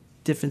friends with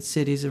different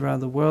cities around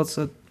the world.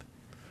 So,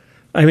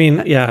 I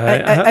mean,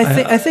 yeah.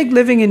 I think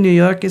living in New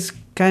York is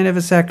kind of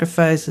a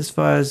sacrifice as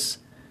far as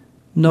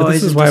noise. But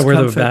this is why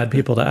we're the bad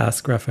people to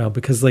ask, Raphael,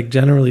 because, like,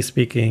 generally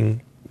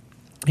speaking,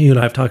 you and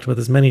I have talked about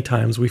this many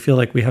times. We feel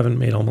like we haven't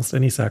made almost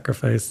any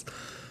sacrifice.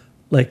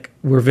 Like,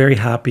 we're very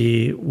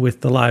happy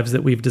with the lives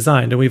that we've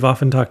designed. And we've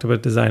often talked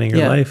about designing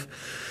your life.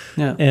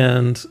 Yeah.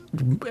 And,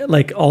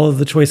 like, all of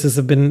the choices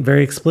have been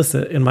very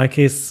explicit. In my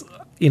case,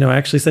 I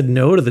actually said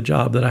no to the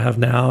job that I have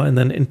now, and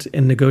then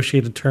in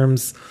negotiated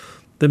terms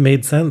that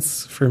made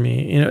sense for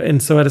me.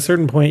 And so at a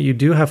certain point, you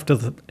do have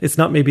to, it's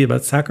not maybe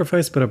about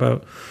sacrifice, but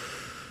about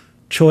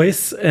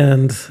choice.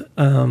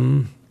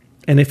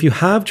 And if you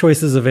have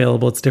choices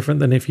available, it's different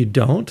than if you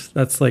don't.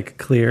 That's, like,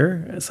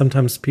 clear.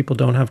 Sometimes people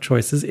don't have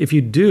choices. If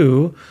you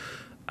do,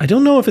 I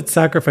don't know if it's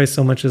sacrifice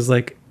so much as,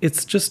 like,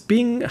 it's just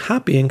being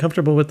happy and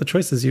comfortable with the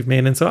choices you've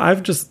made. And so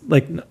I've just,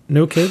 like,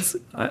 no kids.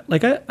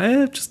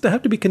 I just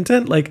have to be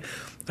content. Like,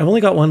 I've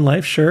only got one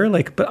life, sure.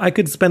 Like, but I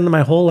could spend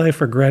my whole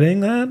life regretting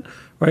that.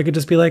 Or I could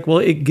just be like, well,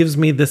 it gives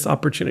me this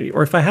opportunity.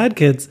 Or if I had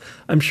kids,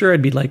 I'm sure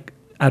I'd be, like,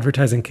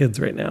 advertising kids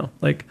right now.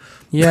 Like,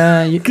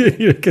 yeah,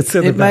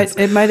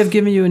 it might have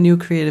given you a new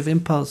creative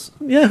impulse.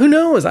 Yeah, who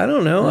knows? I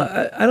don't know.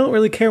 I don't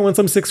really care once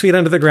I'm 6 feet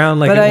under the ground.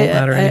 Like, but it won't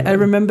matter anymore. I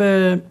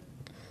remember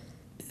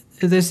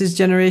there's this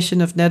generation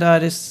of net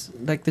artists,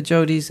 like the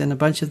Jodis and a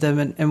bunch of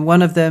them, and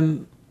one of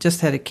them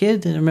just had a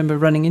kid, and I remember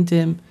running into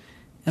him,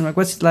 and I'm like,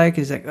 what's it like?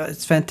 He's like, oh,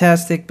 it's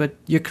fantastic, but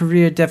your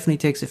career definitely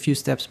takes a few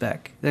steps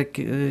back. Like,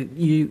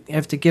 you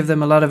have to give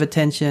them a lot of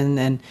attention,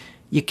 and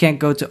you can't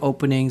go to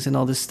openings and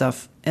all this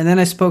stuff. And then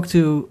I spoke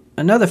to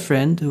another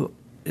friend who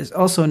is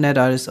also a net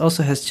artist,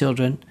 also has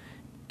children,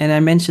 and I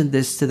mentioned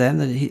this to them,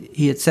 that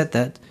he had said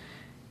that.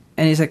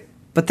 And he's like,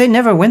 but they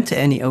never went to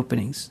any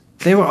openings.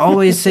 They were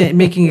always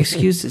making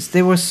excuses.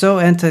 They were so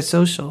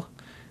antisocial.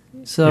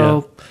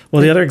 So,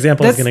 well, the other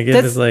example I was going to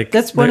give is, like,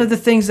 that's one of the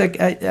things,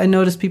 like, I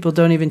notice people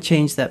don't even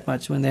change that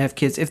much when they have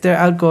kids. If they're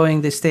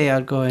outgoing, they stay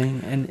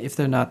outgoing, and if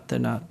they're not, they're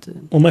not.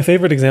 Well, my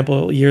favorite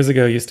example years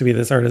ago used to be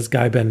this artist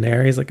Guy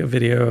Ben-Nair. He's like a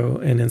video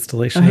and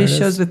installation artist. He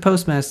shows with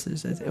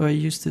Postmasters, or he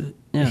used to.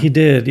 Yeah. He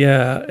did,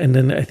 yeah. And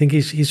then I think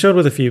he showed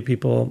with a few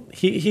people.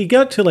 He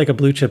got to, like, a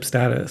blue chip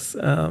status.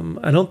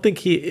 I don't think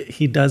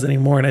he does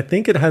anymore, and I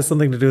think it has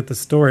something to do with the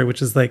story,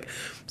 which is, like,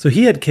 so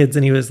he had kids,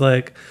 and he was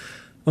like,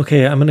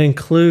 okay, I'm going to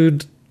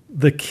include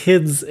the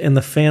kids and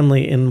the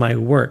family in my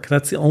work.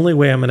 That's the only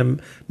way I'm going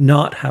to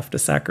not have to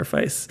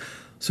sacrifice.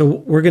 So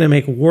we're going to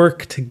make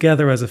work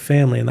together as a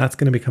family, and that's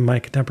going to become my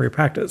contemporary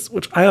practice,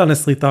 which I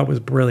honestly thought was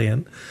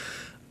brilliant.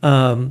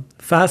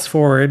 Fast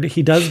forward,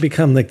 he does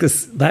become, like,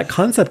 this, that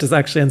concept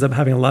actually ends up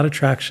having a lot of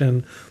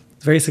traction.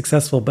 It's very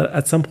successful, but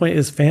at some point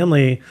his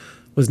family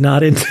was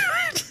not into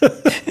it.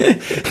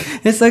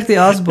 It's like the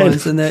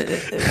Osbournes, and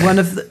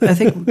I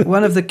think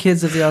one of the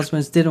kids of the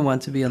Osbournes didn't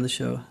want to be on the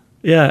show.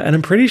 Yeah, and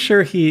I'm pretty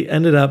sure he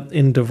ended up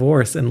in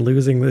divorce and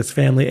losing this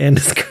family and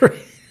his career.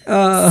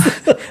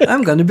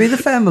 I'm going to be the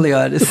family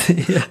artist.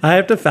 Yeah. I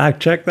have to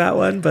fact check that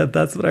one, but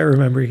that's what I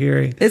remember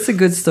hearing. It's a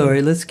good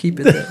story. Let's keep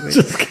it that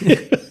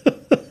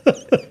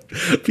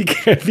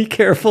way. Be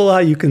careful how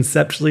you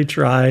conceptually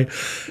try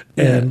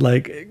and,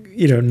 like,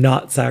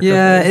 not sacrifice.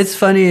 Yeah, it's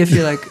funny if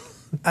you're like,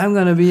 I'm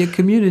going to be a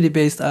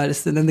community-based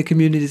artist, and then the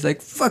community's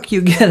like, fuck you,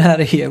 get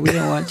out of here. We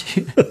don't want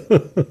you.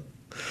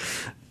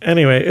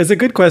 Anyway, it's a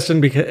good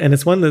question, and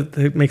it's one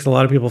that makes a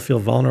lot of people feel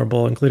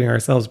vulnerable, including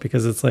ourselves,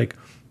 because it's like,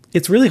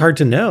 it's really hard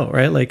to know,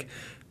 right? Like,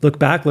 look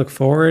back, look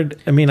forward.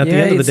 I mean, at the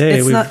end of the day,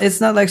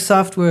 it's not like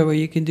software where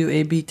you can do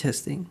A/B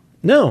testing.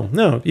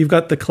 No, you've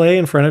got the clay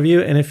in front of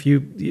you, and if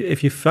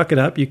you fuck it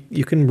up,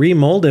 you can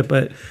remold it,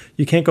 but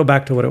you can't go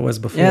back to what it was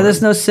before. Yeah,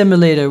 there's no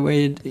simulator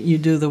where you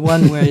do the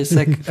one where it's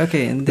like,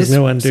 okay, in this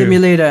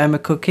simulator I'm a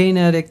cocaine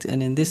addict,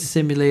 and in this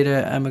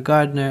simulator I'm a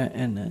gardener,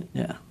 and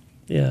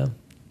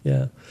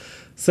yeah.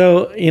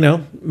 So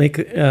make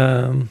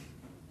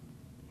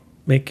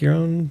your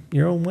own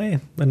way,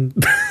 and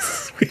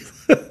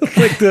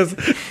like this.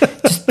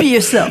 Just be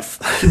yourself.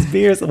 Just be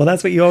yourself. Well,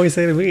 that's what you always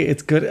say to me.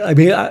 It's good. I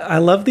mean, I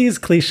love these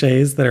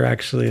cliches that are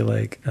actually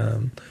like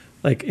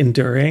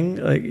enduring.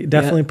 Like,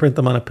 definitely print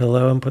them on a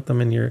pillow and put them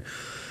in your,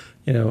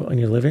 in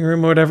your living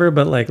room or whatever.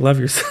 But like, love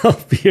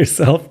yourself, be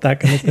yourself,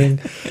 that kind of thing.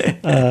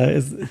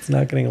 It's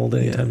not getting old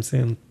anytime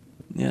soon.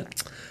 Yeah.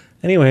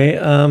 Anyway,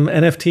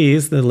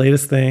 NFTs, the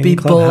latest thing. Be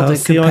Clubhouse. bold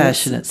and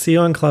compassionate. See you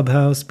on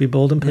Clubhouse. Be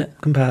bold and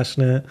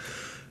compassionate.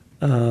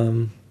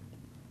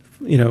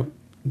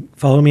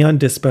 Follow me on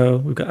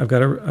Dispo. I've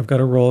got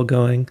a roll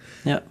going.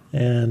 Yeah.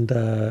 And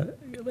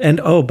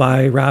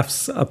buy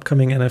Raf's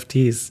upcoming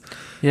NFTs.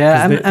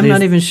 Yeah, I'm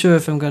not even sure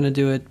if I'm going to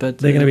do it, but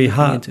they're going to be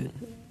hot. They're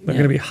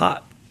going to be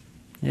hot.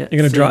 Yeah. You're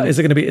going to drop. Is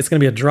it going to be? It's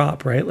going to be a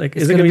drop, right? Like,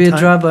 is it going to be a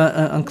drop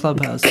on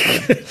Clubhouse?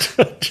 It's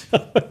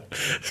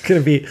going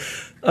to be.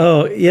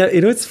 Oh yeah,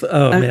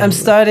 I'm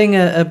starting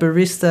a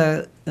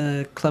barista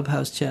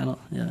Clubhouse channel.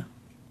 Yeah.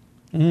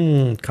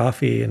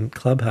 Coffee and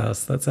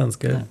Clubhouse. That sounds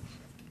good. Yeah.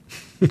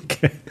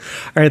 Okay.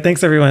 All right.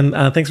 Thanks, everyone.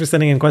 Thanks for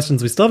sending in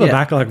questions. We still have a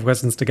backlog of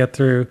questions to get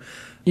through.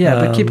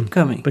 Yeah, but keep them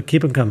coming.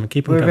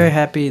 We're very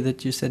happy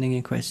that you're sending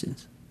in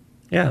questions.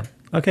 Yeah.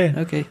 Okay.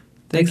 Okay.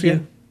 Thank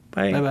you.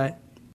 Bye. Bye-bye.